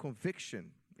there isn't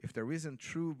conviction, if there isn't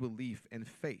true belief and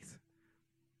faith,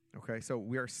 okay, so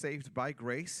we are saved by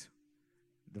grace.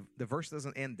 The verse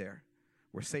doesn't end there.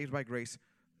 We're saved by grace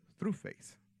through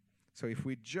faith. So if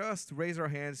we just raise our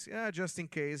hands, just in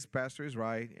case Pastor is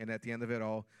right, and at the end of it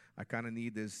all, I kind of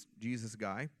need this Jesus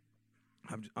guy,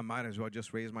 I might as well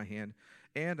just raise my hand,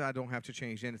 and I don't have to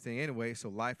change anything anyway, so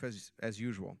life as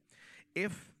usual.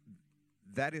 If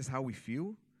that is how we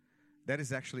feel, that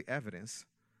is actually evidence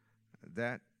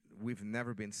that we've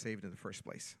never been saved in the first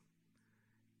place.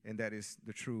 And that is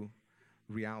the true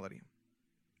reality.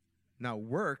 Now,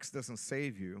 works doesn't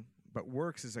save you, but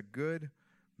works is a good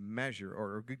measure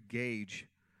or a good gauge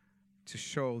to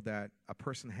show that a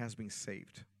person has been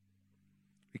saved.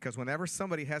 Because whenever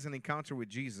somebody has an encounter with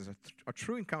Jesus, a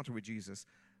true encounter with Jesus,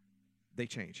 they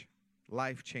change.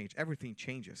 Life change. Everything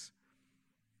changes.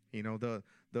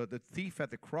 The thief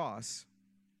at the cross,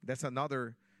 that's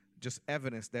another just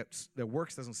evidence that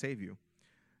works doesn't save you.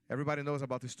 Everybody knows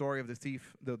about the story of the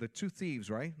thief, the two thieves,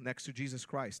 right, next to Jesus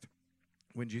Christ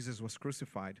when Jesus was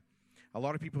crucified. A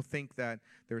lot of people think that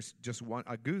there's just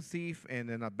a good thief and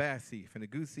then a bad thief, and the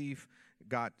good thief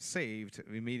got saved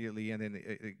immediately and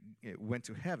then it went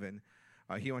to heaven.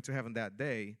 He went to heaven that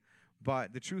day.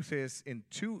 But the truth is, in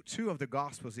two of the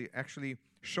Gospels, it actually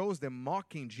shows them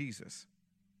mocking Jesus.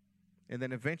 And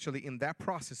then eventually, in that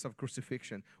process of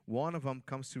crucifixion, one of them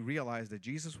comes to realize that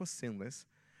Jesus was sinless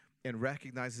and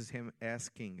recognizes him as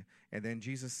king. And then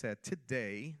Jesus said,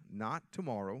 today, not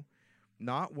tomorrow,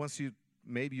 not once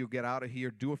maybe you get out of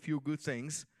here, do a few good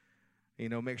things,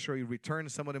 make sure you return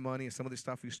some of the money and some of the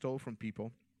stuff you stole from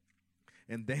people,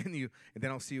 and then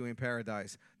I'll see you in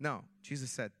paradise. No,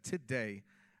 Jesus said, today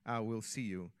I will see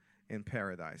you in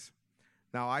paradise.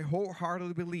 Now, I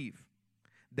wholeheartedly believe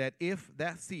that if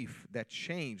that thief that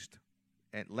changed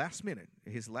at last minute,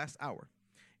 his last hour,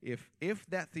 if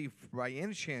that thief by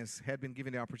any chance had been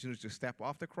given the opportunity to step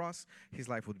off the cross, his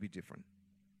life would be different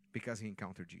because he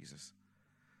encountered Jesus.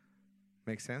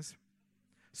 Make sense?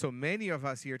 So many of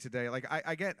us here today, like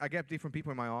I get different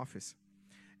people in my office,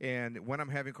 and when I'm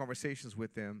having conversations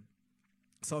with them,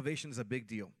 salvation is a big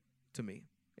deal to me,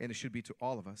 and it should be to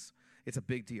all of us. It's a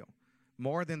big deal.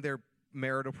 More than their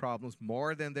marital problems,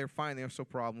 more than their financial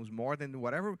problems, more than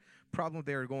whatever problem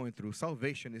they're going through,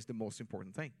 salvation is the most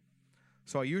important thing.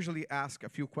 So I usually ask a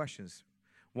few questions.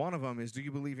 One of them is, do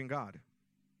you believe in God?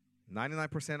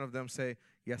 99% of them say,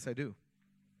 yes, I do.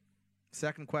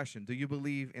 Second question, do you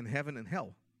believe in heaven and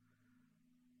hell?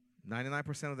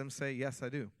 99% of them say, yes, I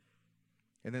do.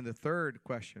 And then the third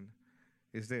question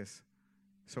is this.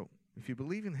 So if you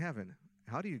believe in heaven,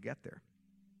 how do you get there?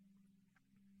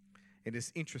 It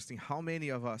is interesting how many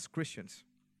of us Christians,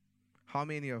 how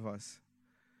many of us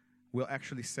will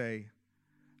actually say,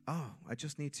 oh, I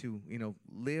just need to,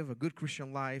 live a good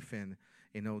Christian life and,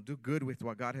 do good with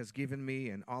what God has given me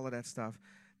and all of that stuff.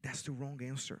 That's the wrong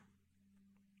answer.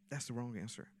 That's the wrong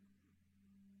answer.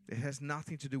 It has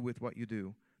nothing to do with what you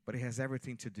do, but it has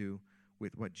everything to do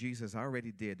with what Jesus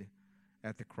already did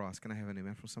at the cross. Can I have an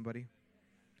amen from somebody?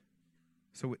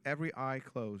 So with every eye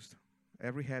closed,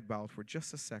 every head bowed for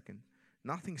just a second,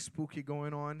 nothing spooky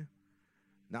going on,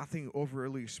 nothing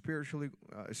overly spiritual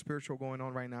going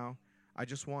on right now. I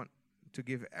just want to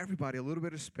give everybody a little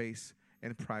bit of space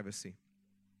and privacy.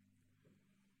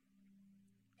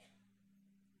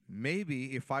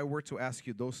 Maybe if I were to ask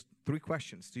you those three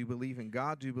questions, do you believe in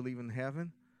God? Do you believe in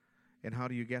heaven? And how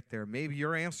do you get there? Maybe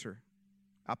your answer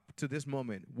up to this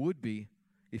moment would be,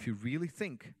 if you really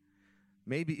think,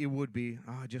 maybe it would be,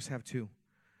 I just have to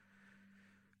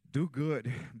do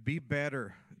good, be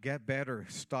better, get better,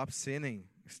 stop sinning,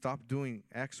 stop doing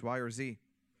X, Y, or Z.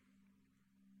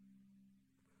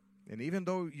 And even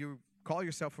though you call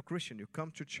yourself a Christian, you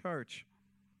come to church,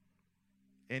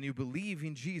 and you believe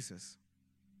in Jesus,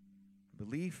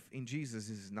 belief in Jesus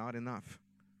is not enough.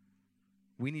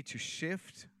 We need to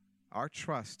shift our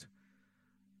trust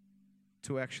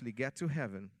to actually get to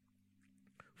heaven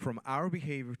from our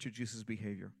behavior to Jesus'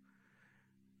 behavior.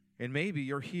 And maybe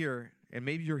you're here, and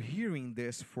maybe you're hearing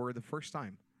this for the first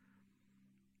time.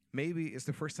 Maybe it's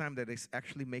the first time that it's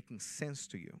actually making sense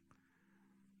to you.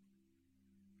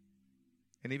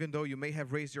 And even though you may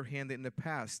have raised your hand in the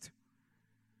past,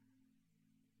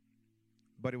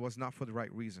 but it was not for the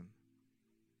right reason,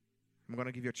 I'm going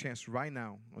to give you a chance right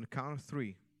now on the count of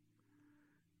 3.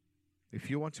 If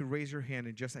you want to raise your hand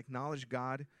and just acknowledge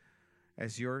God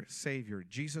as your Savior,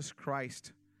 Jesus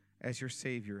Christ as your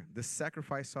Savior, the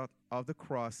sacrifice of the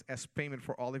cross as payment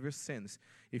for all of your sins,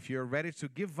 if you're ready to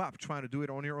give up trying to do it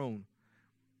on your own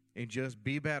and just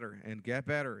be better and get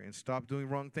better and stop doing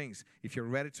wrong things, if you're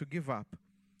ready to give up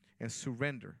and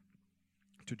surrender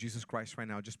to Jesus Christ right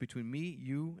now, just between me,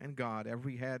 you, and God,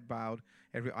 every head bowed,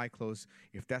 every eye closed,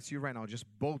 if that's you right now, just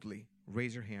boldly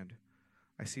raise your hand.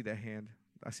 I see that hand.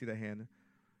 I see that hand.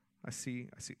 I see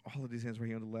all of these hands right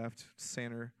here on the left,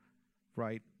 center,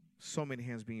 right. So many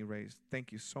hands being raised.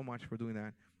 Thank you so much for doing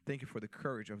that. Thank you for the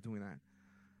courage of doing that.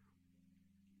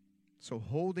 So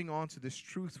holding on to this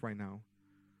truth right now,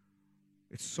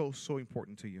 it's so, so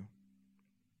important to you.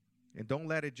 And don't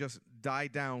let it just die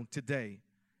down today.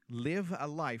 Live a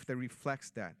life that reflects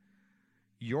that.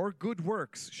 Your good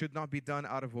works should not be done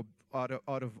out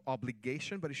of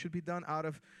obligation, but it should be done out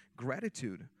of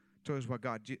gratitude towards what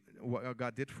God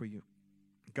did for you.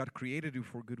 God created you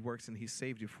for good works, and He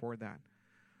saved you for that.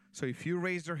 So if you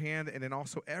raise your hand, and then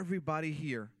also everybody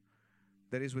here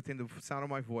that is within the sound of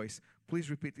my voice, please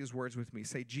repeat these words with me.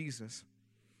 Say, Jesus,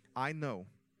 I know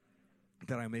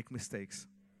that I make mistakes.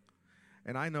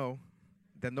 And I know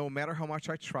that no matter how much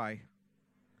I try,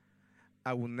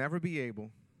 I will never be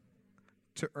able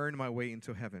to earn my way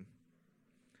into heaven.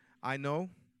 I know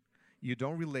you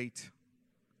don't relate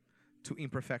to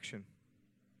imperfection.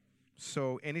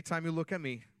 So anytime you look at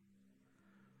me,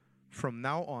 from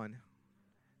now on,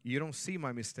 you don't see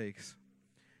my mistakes.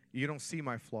 You don't see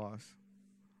my flaws.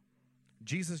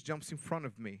 Jesus jumps in front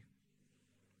of me,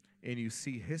 and you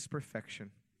see His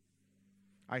perfection.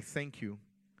 I thank you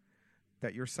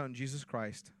that your Son, Jesus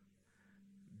Christ,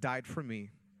 died for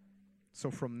me. So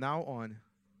from now on,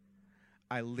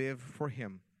 I live for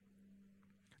Him,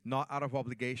 not out of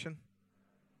obligation,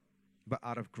 but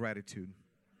out of gratitude.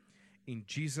 In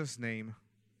Jesus' name,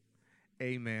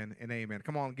 amen and amen.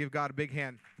 Come on, give God a big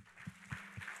hand.